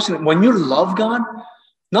disproportionate. When you love God,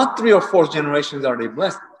 not 3 or 4 generations are they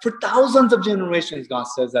blessed. For thousands of generations, God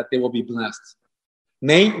says that they will be blessed.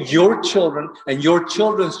 May your children and your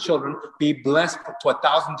children's children be blessed to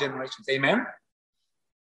 1,000 generations. Amen?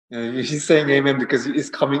 He's saying amen because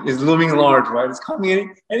it's looming large, right? It's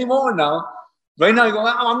coming any moment now. Right now, you go,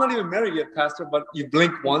 I'm not even married yet, Pastor, but you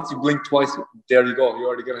blink once, you blink twice, there you go. You're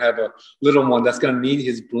already going to have a little one that's going to need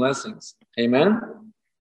his blessings. Amen?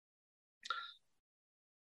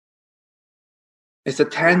 It's a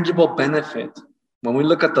tangible benefit. When we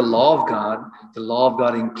look at the law of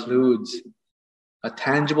God includes a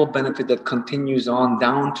tangible benefit that continues on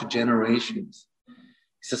down to generations.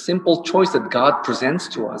 It's a simple choice that God presents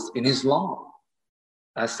to us in his law.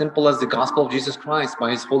 As simple as the gospel of Jesus Christ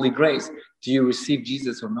by his holy grace. Do you receive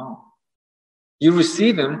Jesus or no? You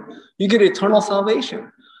receive him, you get eternal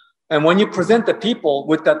salvation. And when you present the people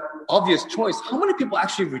with that obvious choice, how many people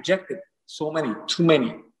actually reject it? So many, too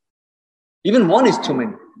many. Even one is too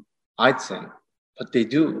many, I'd say. But they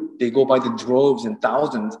do. They go by the droves and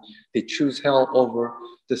thousands. They choose hell over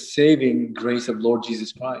the saving grace of Lord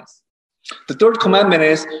Jesus Christ. The 3rd commandment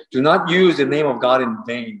is, do not use the name of God in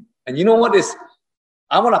vain. And you know what is,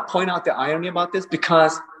 I want to point out the irony about this,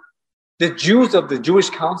 because the Jews of the Jewish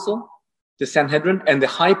council, the Sanhedrin, and the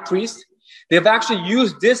high priest, they've actually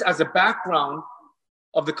used this as a background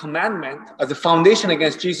of the commandment, as a foundation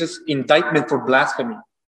against Jesus' indictment for blasphemy.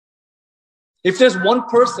 If there's one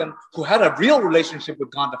person who had a real relationship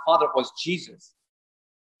with God the Father, it was Jesus.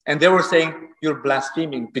 And they were saying, you're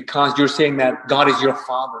blaspheming because you're saying that God is your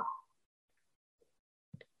Father.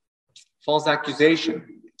 false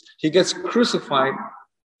accusation. He gets crucified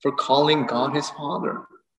for calling God his Father.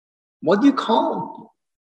 What do you call him?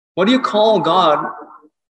 What do you call God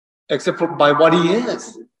except for by what he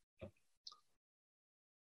is?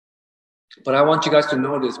 But I want you guys to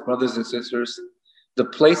notice, brothers and sisters, the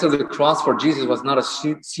place of the cross for Jesus was not a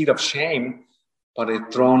seat of shame, but a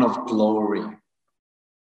throne of glory.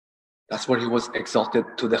 That's where he was exalted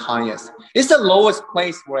to the highest. It's the lowest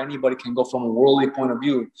place where anybody can go from a worldly point of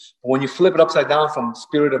view. But when you flip it upside down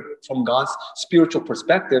from God's spiritual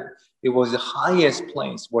perspective, it was the highest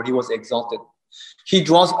place where he was exalted. He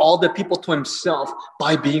draws all the people to himself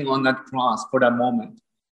by being on that cross for that moment,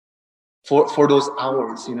 for those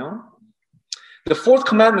hours, you know. The fourth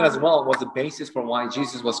commandment as well was the basis for why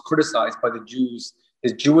Jesus was criticized by the Jews,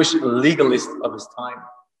 the Jewish legalists of his time.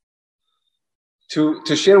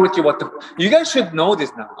 To share with you you guys should know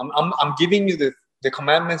this now. I'm giving you the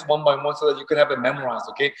commandments one by one so that you could have it memorized,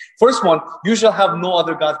 okay? First one, you shall have no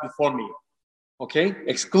other gods before me, okay?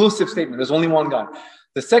 Exclusive statement. There's only one God.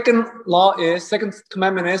 The second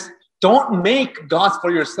commandment is, don't make gods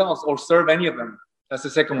for yourselves or serve any of them. That's the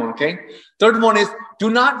second one, okay? Third one is, do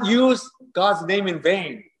not use God's name in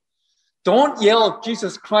vain. Don't yell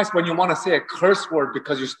Jesus Christ when you want to say a curse word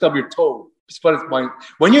because you stub your toe.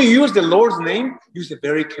 When you use the Lord's name, use it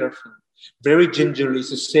very carefully, very gingerly.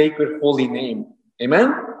 It's a sacred, holy name.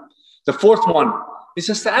 Amen? The fourth one is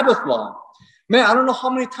a Sabbath law. Man, I don't know how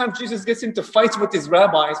many times Jesus gets into fights with his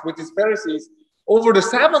rabbis, with his Pharisees, over the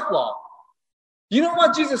Sabbath law. You know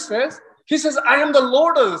what Jesus says? He says, I am the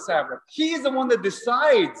Lord of the Sabbath. He is the one that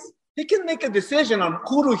decides. He can make a decision on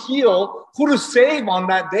who to heal, who to save on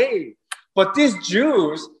that day. But these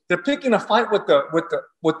Jews, they're picking a fight with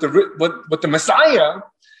the Messiah,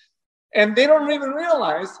 and they don't even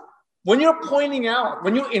realize when you're pointing out,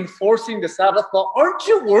 when you're enforcing the Sabbath law, aren't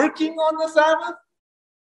you working on the Sabbath?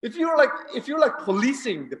 If you're like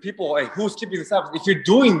policing the people, like, who's keeping the Sabbath, if you're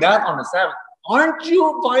doing that on the Sabbath, aren't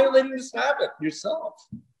you violating the Sabbath yourself?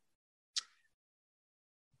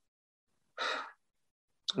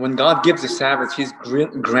 When God gives the Sabbath, he's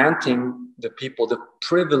granting the people the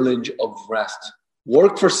privilege of rest.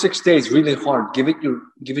 Work for 6 days really hard. Give it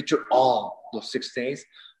your all those 6 days.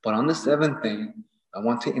 But on the seventh day, I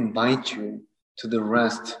want to invite you to the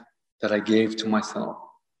rest that I gave to myself.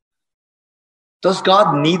 Does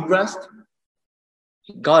God need rest?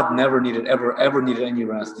 God never ever needed any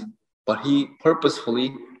rest. But he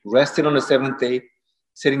purposefully rested on the seventh day,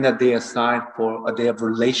 setting that day aside for a day of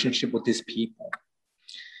relationship with his people.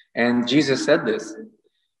 And Jesus said this,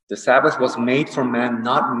 the Sabbath was made for man,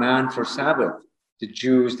 not man for Sabbath. The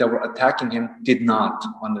Jews that were attacking him did not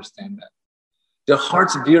understand that. Their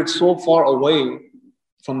hearts veered so far away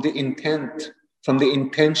from the intent, from the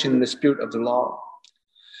intention and the spirit of the law.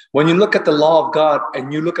 When you look at the law of God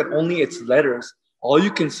and you look at only its letters, all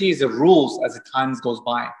you can see is the rules as the time goes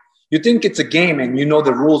by. You think it's a game and you know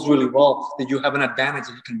the rules really well, that you have an advantage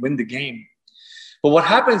and you can win the game. But what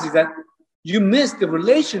happens is that you miss the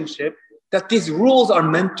relationship that these rules are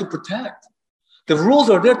meant to protect. The rules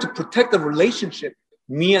are there to protect the relationship,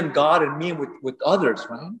 me and God and me with others,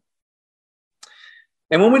 right?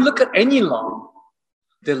 And when we look at any law,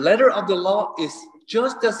 the letter of the law is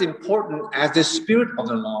just as important as the spirit of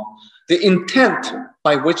the law, the intent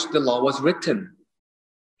by which the law was written.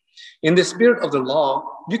 In the spirit of the law,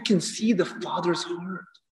 you can see the Father's heart.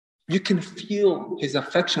 You can feel his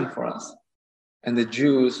affection for us. And the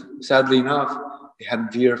Jews, sadly enough, they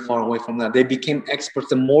had veered far away from that. They became experts.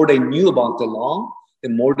 The more they knew about the law,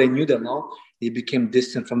 they became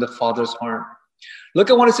distant from the Father's heart. Look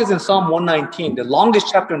at what it says in Psalm 119, the longest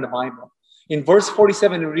chapter in the Bible. In verse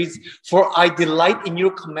 47, it reads, "For I delight in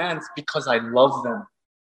your commands because I love them."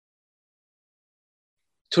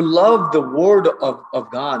 To love the word of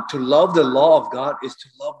God, to love the law of God, is to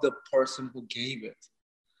love the person who gave it.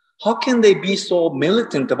 How can they be so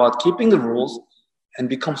militant about keeping the rules and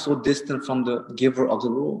become so distant from the giver of the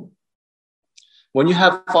rule? When you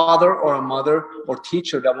have a father or a mother or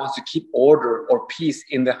teacher that wants to keep order or peace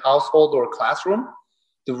in the household or classroom,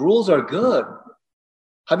 the rules are good.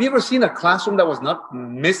 Have you ever seen a classroom that was not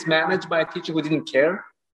mismanaged by a teacher who didn't care?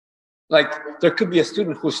 Like, there could be a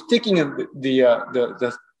student who's sticking in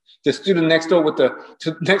the student next door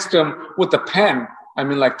next to him with a pen. I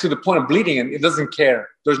mean, like, to the point of bleeding, and it doesn't care.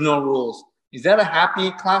 There's no rules. Is that a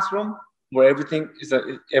happy classroom where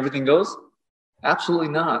everything goes? Absolutely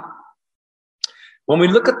not. When we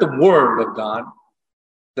look at the word of God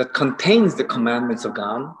that contains the commandments of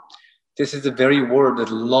God, this is the very word, the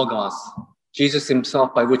Logos, Jesus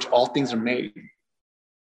himself, by which all things are made.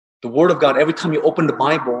 The word of God, every time you open the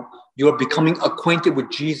Bible, you are becoming acquainted with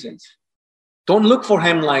Jesus. Don't look for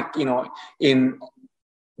him like, don't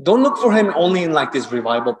look for him only in like these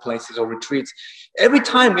revival places or retreats. Every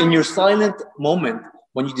time in your silent moment,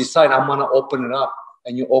 when you decide, I'm going to open it up,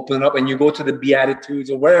 and you open it up and you go to the Beatitudes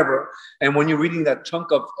or wherever, and when you're reading that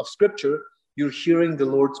chunk of scripture, you're hearing the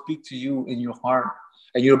Lord speak to you in your heart,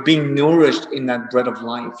 and you're being nourished in that bread of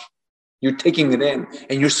life. You're taking it in,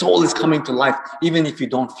 and your soul is coming to life, even if you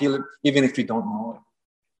don't feel it, even if you don't know it.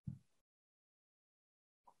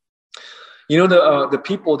 The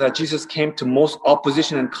people that Jesus came to most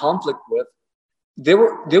opposition and conflict with, they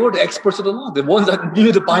were the experts of the law, the ones that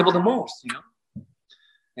knew the Bible the most,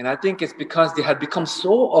 And I think it's because they had become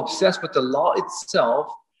so obsessed with the law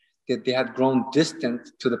itself that they had grown distant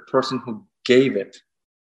to the person who gave it,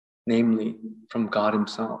 namely from God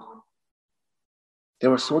himself. They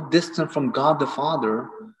were so distant from God the Father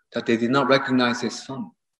that they did not recognize his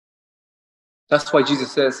Son. That's why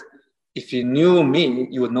Jesus says, if you knew me,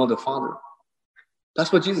 you would know the Father.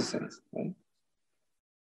 That's what Jesus says, right?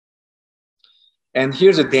 And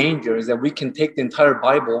here's a danger, is that we can take the entire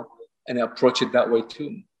Bible and approach it that way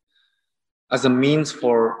too, as a means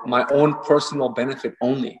for my own personal benefit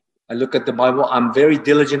only. I look at the Bible, I'm very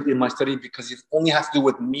diligent in my study because it only has to do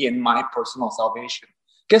with me and my personal salvation.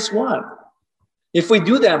 Guess what? If we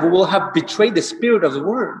do that, we will have betrayed the spirit of the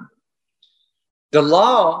word. The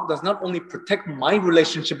law does not only protect my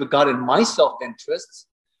relationship with God and my self-interests,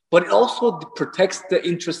 but it also protects the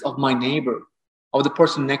interests of my neighbor, of the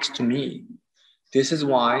person next to me. This is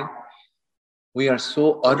why we are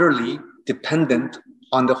so utterly dependent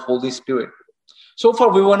on the Holy Spirit. So far,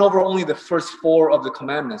 we went over only the first 4 of the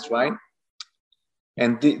commandments, right?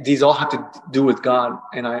 And these all have to do with God.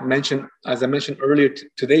 And as I mentioned earlier,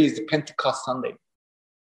 today is the Pentecost Sunday.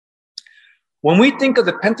 When we think of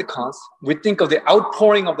the Pentecost, we think of the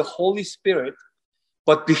outpouring of the Holy Spirit.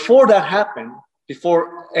 But before that happened,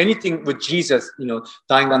 before anything with Jesus,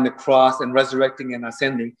 dying on the cross and resurrecting and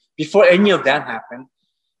ascending, before any of that happened,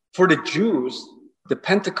 for the Jews, the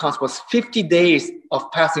Pentecost was 50 days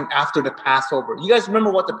of passing after the Passover. You guys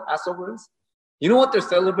remember what the Passover is? You know what they're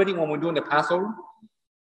celebrating when we're doing the Passover?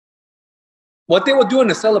 What they would do in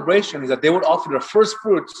the celebration is that they would offer the first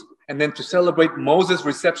fruits, and then to celebrate Moses'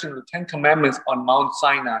 reception of the 10 Commandments on Mount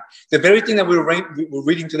Sinai. The very thing that we're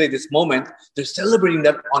reading today, this moment, they're celebrating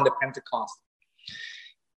that on the Pentecost.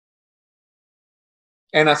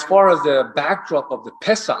 And as far as the backdrop of the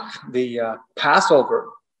Pesach, the Passover,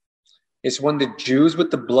 is when the Jews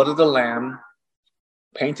with the blood of the lamb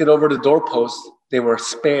painted over the doorposts, they were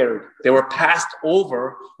spared. They were passed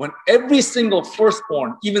over when every single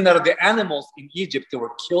firstborn, even that of the animals in Egypt, they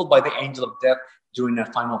were killed by the angel of death during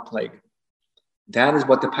that final plague. That is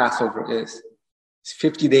what the Passover is. It's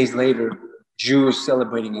 50 days later, Jews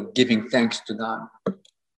celebrating and giving thanks to God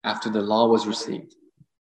after the law was received.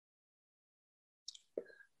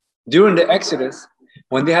 During the Exodus,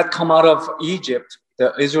 when they had come out of Egypt,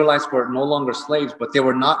 the Israelites were no longer slaves, but they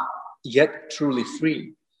were not yet truly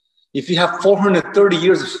free. If you have 430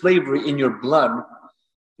 years of slavery in your blood,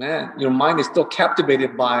 man, your mind is still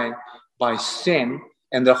captivated by sin,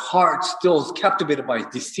 and their heart still is captivated by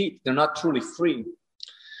deceit. They're not truly free.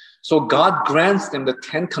 So God grants them the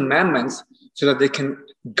 10 commandments so that they can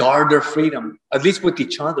guard their freedom, at least with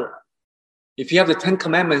each other. If you have the 10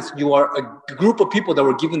 commandments, you are a group of people that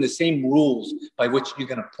were given the same rules by which you're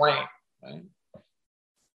going to play. Right?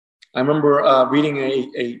 I remember reading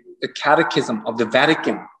a catechism of the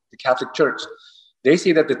Vatican, the Catholic Church. They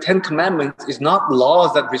say that the 10 commandments is not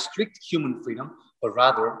laws that restrict human freedom, but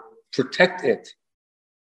rather protect it,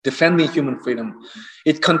 defending human freedom.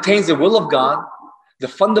 It contains the will of God, the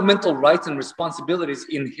fundamental rights and responsibilities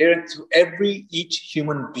inherent to each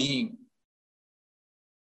human being.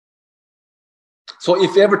 So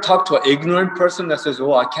if you ever talk to an ignorant person that says,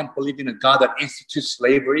 I can't believe in a God that institutes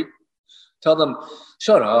slavery, tell them,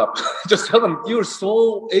 shut up. Just tell them, you're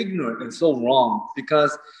so ignorant and so wrong.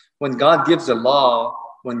 Because when God gives the law,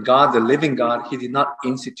 when God, the living God, he did not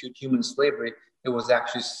institute human slavery. It was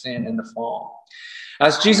actually sin and the fall.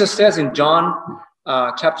 As Jesus says in John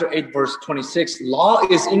chapter 8, verse 26, law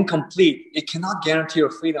is incomplete. It cannot guarantee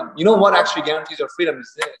your freedom. You know what actually guarantees your freedom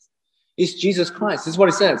is this. It's Jesus Christ. This is what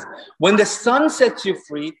it says. When the Son sets you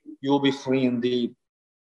free, you will be free indeed.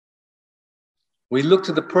 We look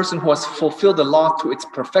to the person who has fulfilled the law to its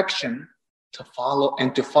perfection to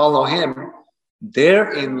follow him.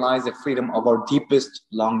 Therein lies the freedom of our deepest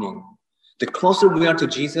longing. The closer we are to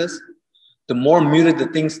Jesus, the more muted the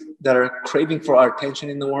things that are craving for our attention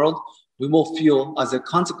in the world, we will feel, as a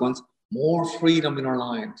consequence, more freedom in our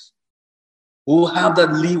lives. We will have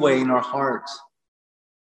that leeway in our hearts.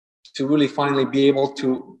 to really finally be able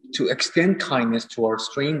to extend kindness to our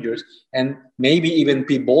strangers, and maybe even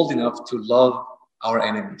be bold enough to love our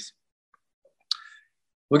enemies.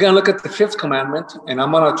 We're going to look at the fifth commandment, and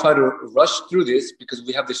I'm going to try to rush through this because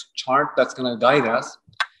we have this chart that's going to guide us.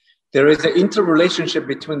 There is an interrelationship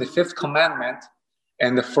between the fifth commandment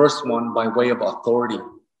and the first one by way of authority.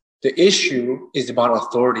 The issue is about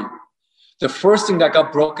authority. The first thing that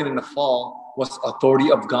got broken in the fall was authority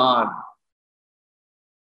of God.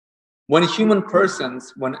 When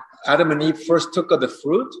Adam and Eve first took of the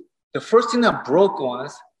fruit, the first thing that broke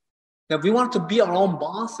was that we wanted to be our own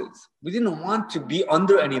bosses. We didn't want to be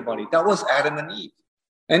under anybody. That was Adam and Eve.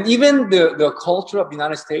 And even the culture of the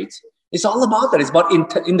United States, it's all about that. It's about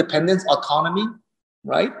independence, autonomy,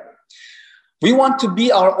 right? We want to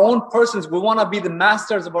be our own persons. We want to be the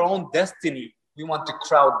masters of our own destiny. We want to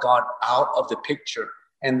crowd God out of the picture.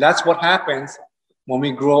 And that's what happens when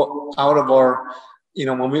we grow out of our,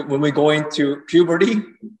 when we go into puberty,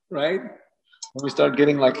 right? When we start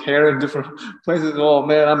getting like hair in different places. Oh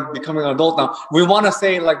man, I'm becoming an adult now. We want to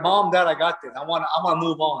say like, Mom, Dad, I got this. I want to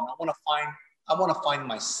move on. I want to find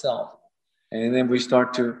myself. And then we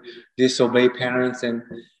start to disobey parents, and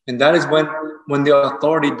that is when the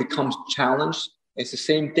authority becomes challenged. It's the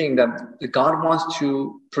same thing that God wants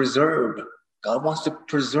to preserve. God wants to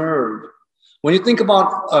preserve. When you think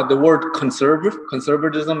about the word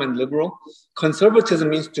conservatism and liberal, conservatism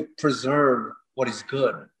means to preserve what is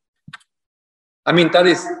good. I mean, that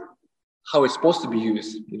is how it's supposed to be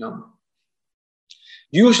used,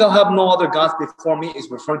 You shall have no other gods before me is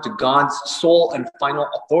referring to God's sole and final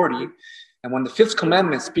authority. And when the fifth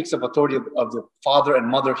commandment speaks of authority of the father and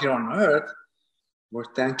mother here on earth,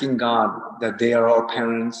 we're thanking God that they are our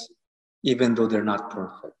parents, even though they're not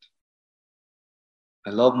perfect. I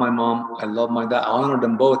love my mom. I love my dad. I honor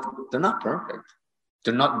them both. They're not perfect.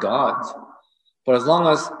 They're not gods. But as long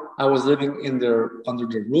as I was living under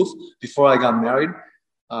their roof before I got married,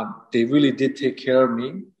 they really did take care of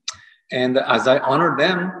me. And as I honor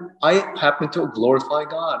them, I happen to glorify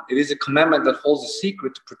God. It is a commandment that holds a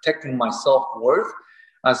secret to protecting my self-worth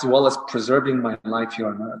as well as preserving my life here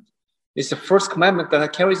on earth. It's the first commandment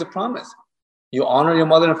that carries a promise. You honor your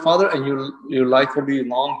mother and father, and your life will be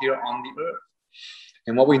long here on the earth.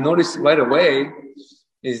 And what we notice right away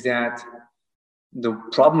is that the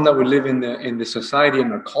problem that we live in the society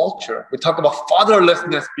and our culture, we talk about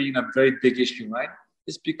fatherlessness being a very big issue, right?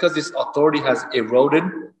 It's because this authority has eroded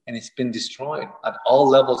and it's been destroyed at all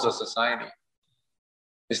levels of society.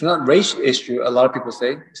 It's not race issue, a lot of people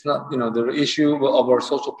say. It's not, the issue of our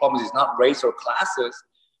social problems is not race or classes.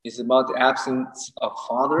 It's about the absence of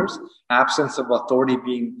fathers, absence of authority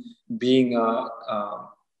being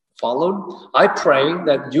followed. I pray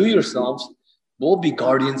that you yourselves will be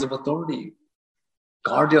guardians of authority.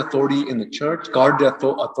 Guard the authority in the church, guard the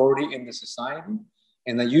authority in the society,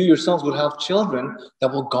 and that you yourselves will have children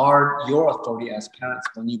that will guard your authority as parents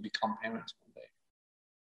when you become parents one day.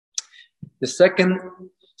 The second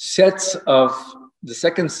sets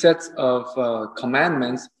of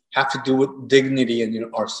commandments have to do with dignity and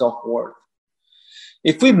our self-worth.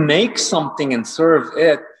 If we make something and serve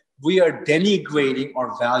it, we are denigrating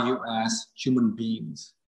our value as human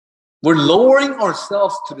beings. We're lowering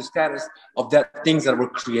ourselves to the status of that things that were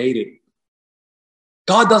created.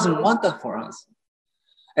 God doesn't want that for us.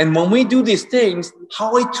 And when we do these things,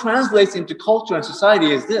 how it translates into culture and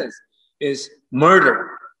society is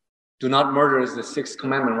murder. Do not murder is the sixth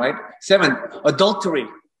commandment, right? 7, adultery.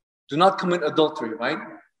 Do not commit adultery, right?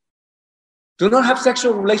 Do not have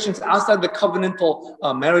sexual relations outside the covenantal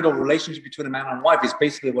marital relationship between a man and wife is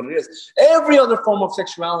basically what it is. Every other form of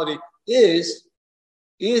sexuality is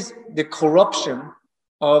the corruption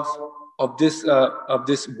of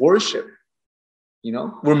this worship.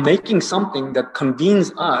 We're making something that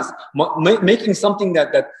convenes us, making something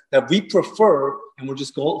that we prefer, and we're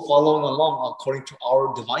just following along according to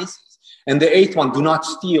our devices. And the 8th one, do not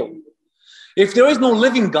steal. If there is no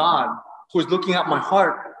living God who is looking at my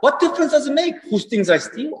heart, what difference does it make whose things I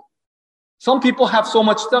steal? Some people have so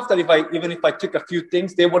much stuff that even if I took a few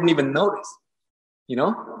things, they wouldn't even notice.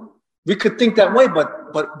 We could think that way,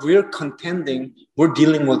 but we're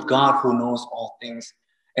dealing with God who knows all things.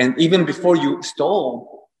 And even before you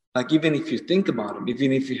stole, like even if you think about it,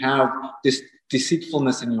 even if you have this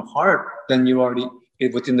deceitfulness in your heart, then you're already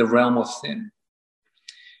within the realm of sin.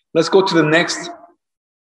 Let's go to the next.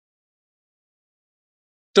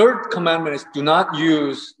 3rd commandment is do not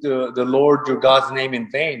use the Lord your God's name in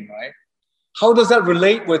vain, right? How does that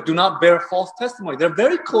relate with do not bear false testimony? They're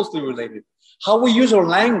very closely related. How we use our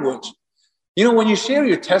language. When you share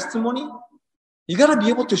your testimony, you got to be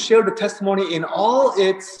able to share the testimony in all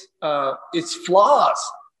its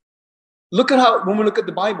flaws. Look at how, when we look at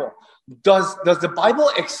the Bible, does the Bible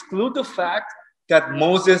exclude the fact that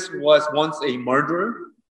Moses was once a murderer?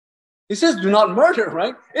 It says do not murder,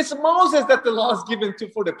 right? It's Moses that the law is given to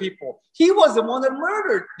for the people. He was the one that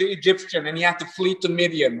murdered the Egyptian and he had to flee to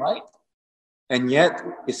Midian, right? And yet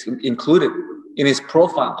it's included in his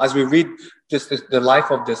profile. As we read the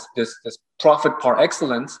life of this prophet par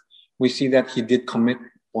excellence, we see that he did commit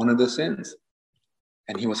one of the sins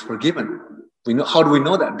and he was forgiven. We know, how do we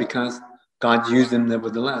know that? Because God used him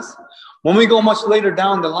nevertheless. When we go much later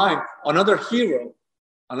down the line, another hero,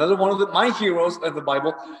 another one of my heroes of the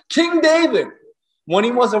Bible, King David, when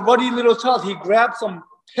he was a ruddy little child, he grabbed some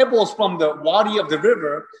pebbles from the wadi of the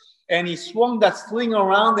river and he swung that sling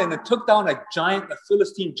around and it took down a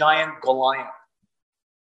Philistine giant, Goliath.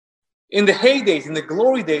 In the heydays, in the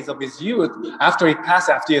glory days of his youth, after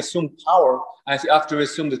he assumed power, after he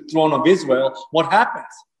assumed the throne of Israel, what happens?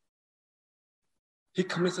 He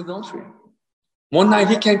commits adultery. One night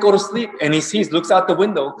he can't go to sleep and looks out the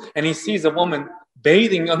window and he sees a woman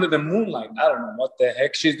bathing under the moonlight. I don't know what the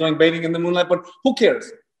heck she's doing bathing in the moonlight, but who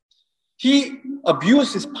cares? He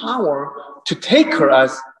abused his power to take her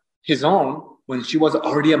as his own when she was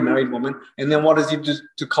already a married woman. And then what does he do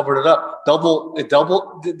to cover it up?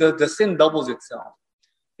 The sin doubles itself.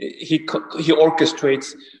 He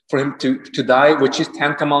orchestrates for him to die, which is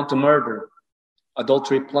tantamount to murder.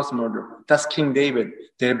 Adultery plus murder. That's King David,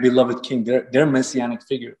 their beloved king, their messianic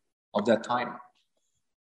figure of that time.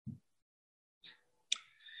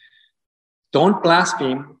 Don't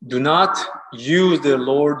blaspheme. Do not use the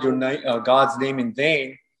Lord God's name in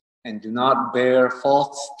vain, and do not bear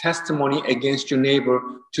false testimony against your neighbor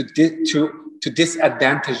to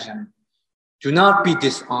disadvantage him. Do not be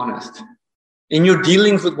dishonest. In your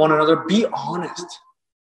dealings with one another, be honest.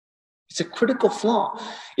 It's a critical flaw.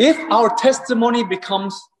 If our testimony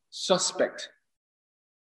becomes suspect,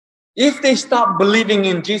 if they stop believing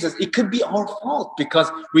in Jesus, it could be our fault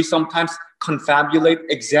because we sometimes confabulate,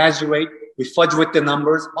 exaggerate, we fudge with the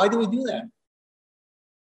numbers. Why do we do that?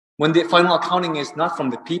 When the final accounting is not from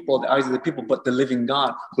the people, the eyes of the people, but the living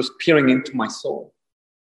God who's peering into my soul.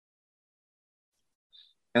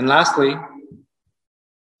 And lastly,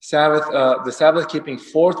 the Sabbath-keeping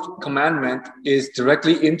fourth commandment is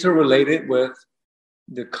directly interrelated with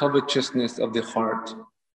the covetousness of the heart.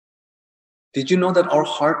 Did you know that our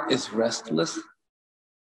heart is restless?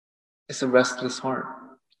 It's a restless heart.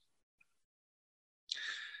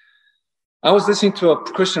 I was listening to a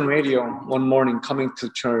Christian radio one morning coming to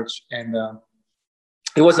church, and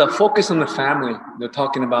it was a focus on the family. They're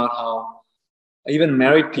talking about how even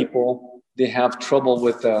married people, they have trouble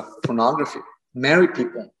with pornography. Married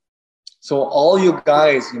people. So all you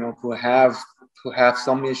guys, who have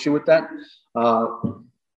some issue with that,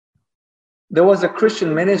 there was a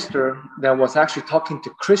Christian minister that was actually talking to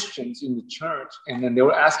Christians in the church, and then they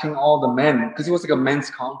were asking all the men, because it was like a men's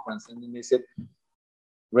conference, and then they said,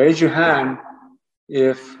 raise your hand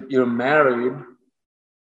if you're married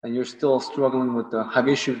and you're still struggling with have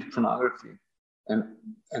issues with pornography. And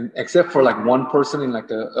except for like one person in like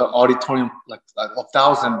the auditorium, like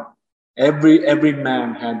 1,000, every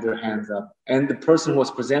man had their hands up. And the person who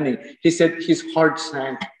was presenting, he said his heart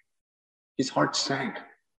sank. His heart sank.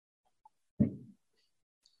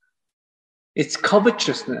 It's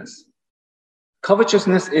covetousness.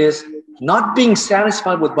 Covetousness is not being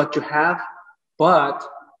satisfied with what you have, but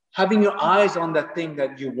having your eyes on that thing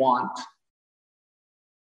that you want.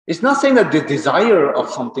 It's not saying that the desire of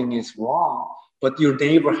something is wrong, but your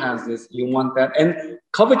neighbor has this, you want that. And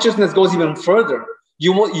covetousness goes even further.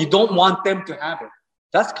 You don't want them to have it.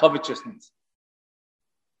 That's covetousness.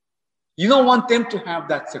 You don't want them to have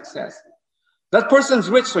that success. That person's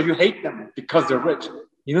rich, so you hate them because they're rich.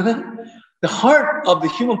 You know that? The heart of the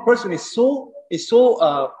human person is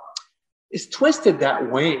twisted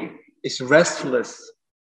that way. It's restless.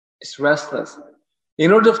 It's restless.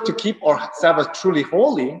 In order to keep our Sabbath truly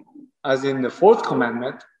holy, as in the fourth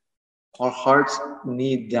commandment, our hearts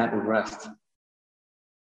need that rest.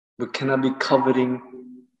 We cannot be coveting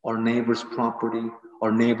our neighbor's property,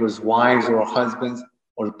 our neighbor's wives or our husbands,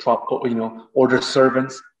 or their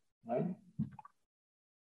servants, right?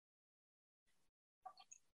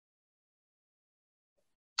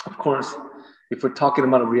 Of course, if we're talking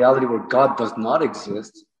about a reality where God does not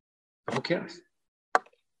exist, who cares?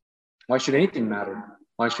 Why should anything matter?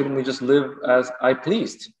 Why shouldn't we just live as I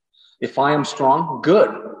pleased? If I am strong, good.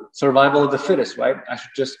 Survival of the fittest, right? I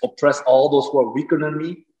should just oppress all those who are weaker than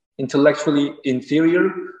me, intellectually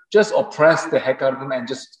inferior, just oppress the heck out of them and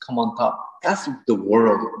just come on top. That's the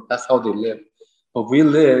world. That's how they live. But we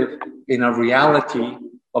live in a reality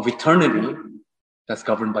of eternity that's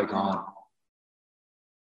governed by God.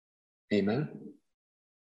 Amen.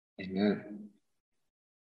 Amen.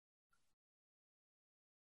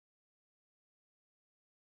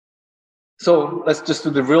 So let's just do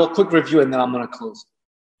the real quick review and then I'm going to close.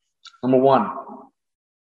 Number 1,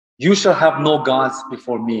 you shall have no gods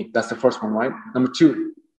before me. That's the first one, right? Number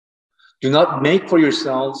 2, do not make for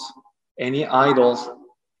yourselves any idols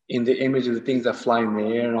in the image of the things that fly in the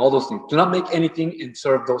air and all those things. Do not make anything and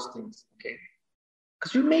serve those things, okay?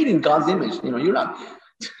 Because you're made in God's image. You know, you're not,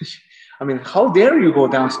 I mean, how dare you go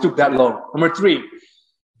down, stoop that low? Number 3,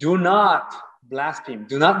 do not blaspheme.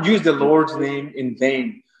 Do not use the Lord's name in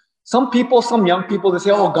vain. Some people, some young people, they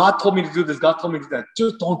say, oh, God told me to do this. God told me to do that.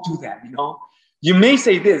 Just don't do that, you know. You may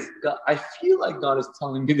say this, God, I feel like God is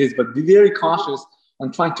telling me this, but be very cautious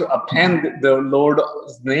on trying to append the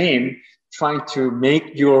Lord's name, trying to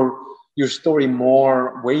make your story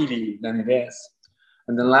more weighty than it is.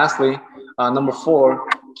 And then lastly, number 4,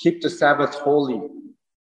 keep the Sabbath holy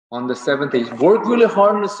on the 7th day. Work really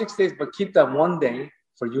hard on the 6 days, but keep that one day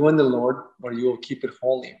for you and the Lord, where you will keep it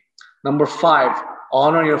holy. Number 5,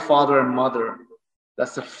 honor your father and mother.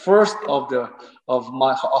 That's the first of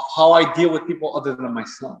how I deal with people other than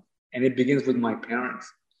myself. And it begins with my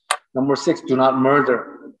parents. Number 6, do not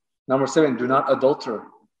murder. Number 7, do not adulter.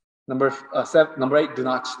 Number 8, do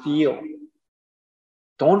not steal.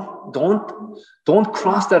 Don't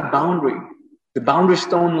cross that boundary. The boundary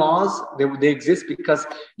stone laws, they exist because,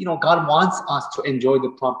 you know, God wants us to enjoy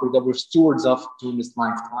the property that we're stewards of during this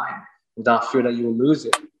lifetime without fear that you will lose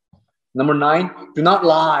it. Number 9, do not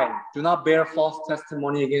lie. Do not bear false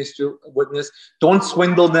testimony against your witness. Don't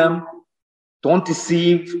swindle them. Don't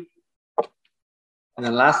deceive. And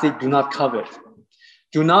then lastly, do not covet.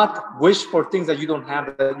 Do not wish for things that you don't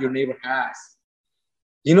have that your neighbor has.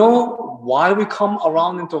 You know why we come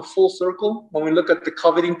around into a full circle when we look at the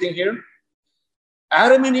coveting thing here?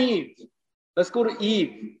 Adam and Eve. Let's go to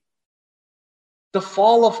Eve. The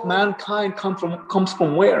fall of mankind comes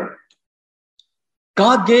from where?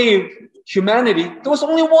 God gave humanity, there was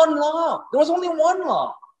only one law. There was only one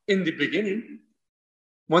law in the beginning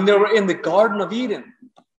when they were in the Garden of Eden.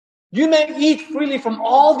 You may eat freely from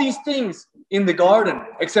all these things in the garden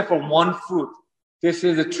except for one fruit. This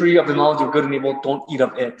is the tree of the knowledge of good and evil. Don't eat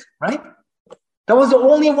of it, right? That was the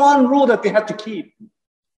only one rule that they had to keep.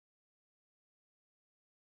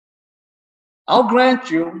 I'll grant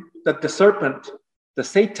you that the serpent, the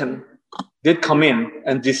Satan, did come in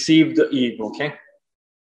and deceive Eve, okay?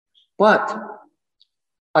 But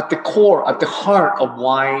at the core, at the heart of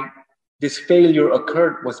why this failure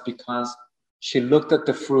occurred was because she looked at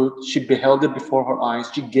the fruit, she beheld it before her eyes,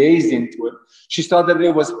 she gazed into it, she saw that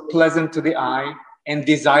it was pleasant to the eye and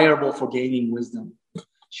desirable for gaining wisdom.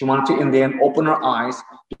 She wanted to, in the end, open her eyes,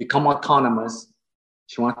 become autonomous.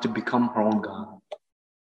 She wanted to become her own God.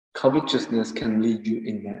 Covetousness can lead you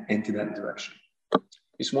into that direction.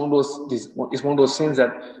 It's one of those sins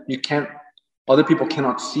that other people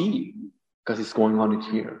cannot see because it's going on in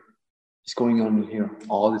here. It's going on in here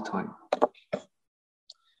all the time.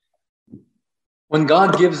 When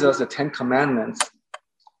God gives us the 10 Commandments,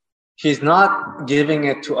 He's not giving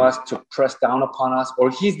it to us to press down upon us, or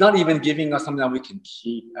He's not even giving us something that we can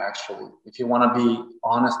keep, actually. If you want to be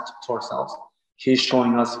honest to ourselves, He's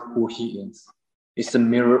showing us who He is. It's the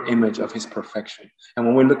mirror image of His perfection. And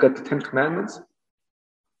when we look at the 10 Commandments,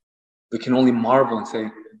 we can only marvel and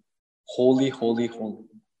say, holy, holy, holy.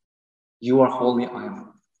 You are holy, I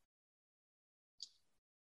am.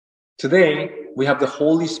 Today, we have the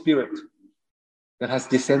Holy Spirit that has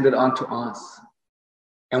descended onto us.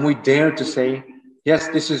 And we dare to say, yes,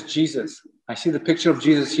 this is Jesus. I see the picture of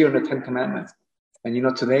Jesus here in the 10 Commandments. And you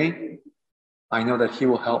know, today, I know that He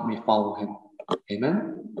will help me follow Him.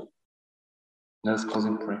 Amen? Let us close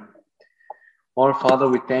in prayer. Lord Father,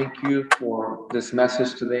 we thank You for this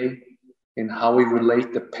message today and how we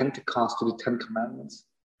relate the Pentecost to the 10 Commandments.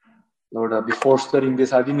 Lord, before studying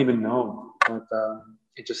this, I didn't even know, but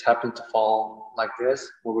it just happened to fall like this,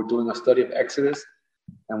 where we're doing a study of Exodus,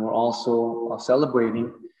 and we're also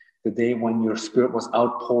celebrating the day when Your Spirit was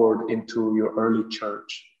outpoured into Your early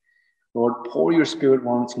church. Lord, pour Your Spirit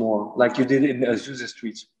once more, like You did in the Azusa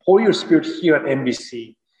streets. Pour Your Spirit here at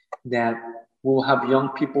NBC, that we'll have young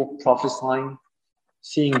people prophesying,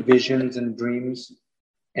 seeing visions and dreams,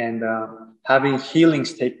 and having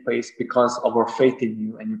healings take place because of our faith in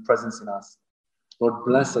You and Your presence in us. Lord,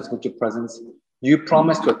 bless us with Your presence. You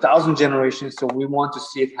promised to 1,000 generations, so we want to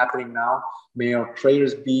see it happening now. May our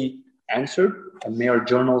prayers be answered, and may our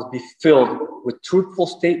journals be filled with truthful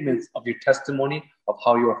statements of Your testimony of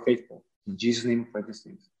how You are faithful. In Jesus' name, we pray these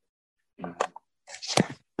things. Amen.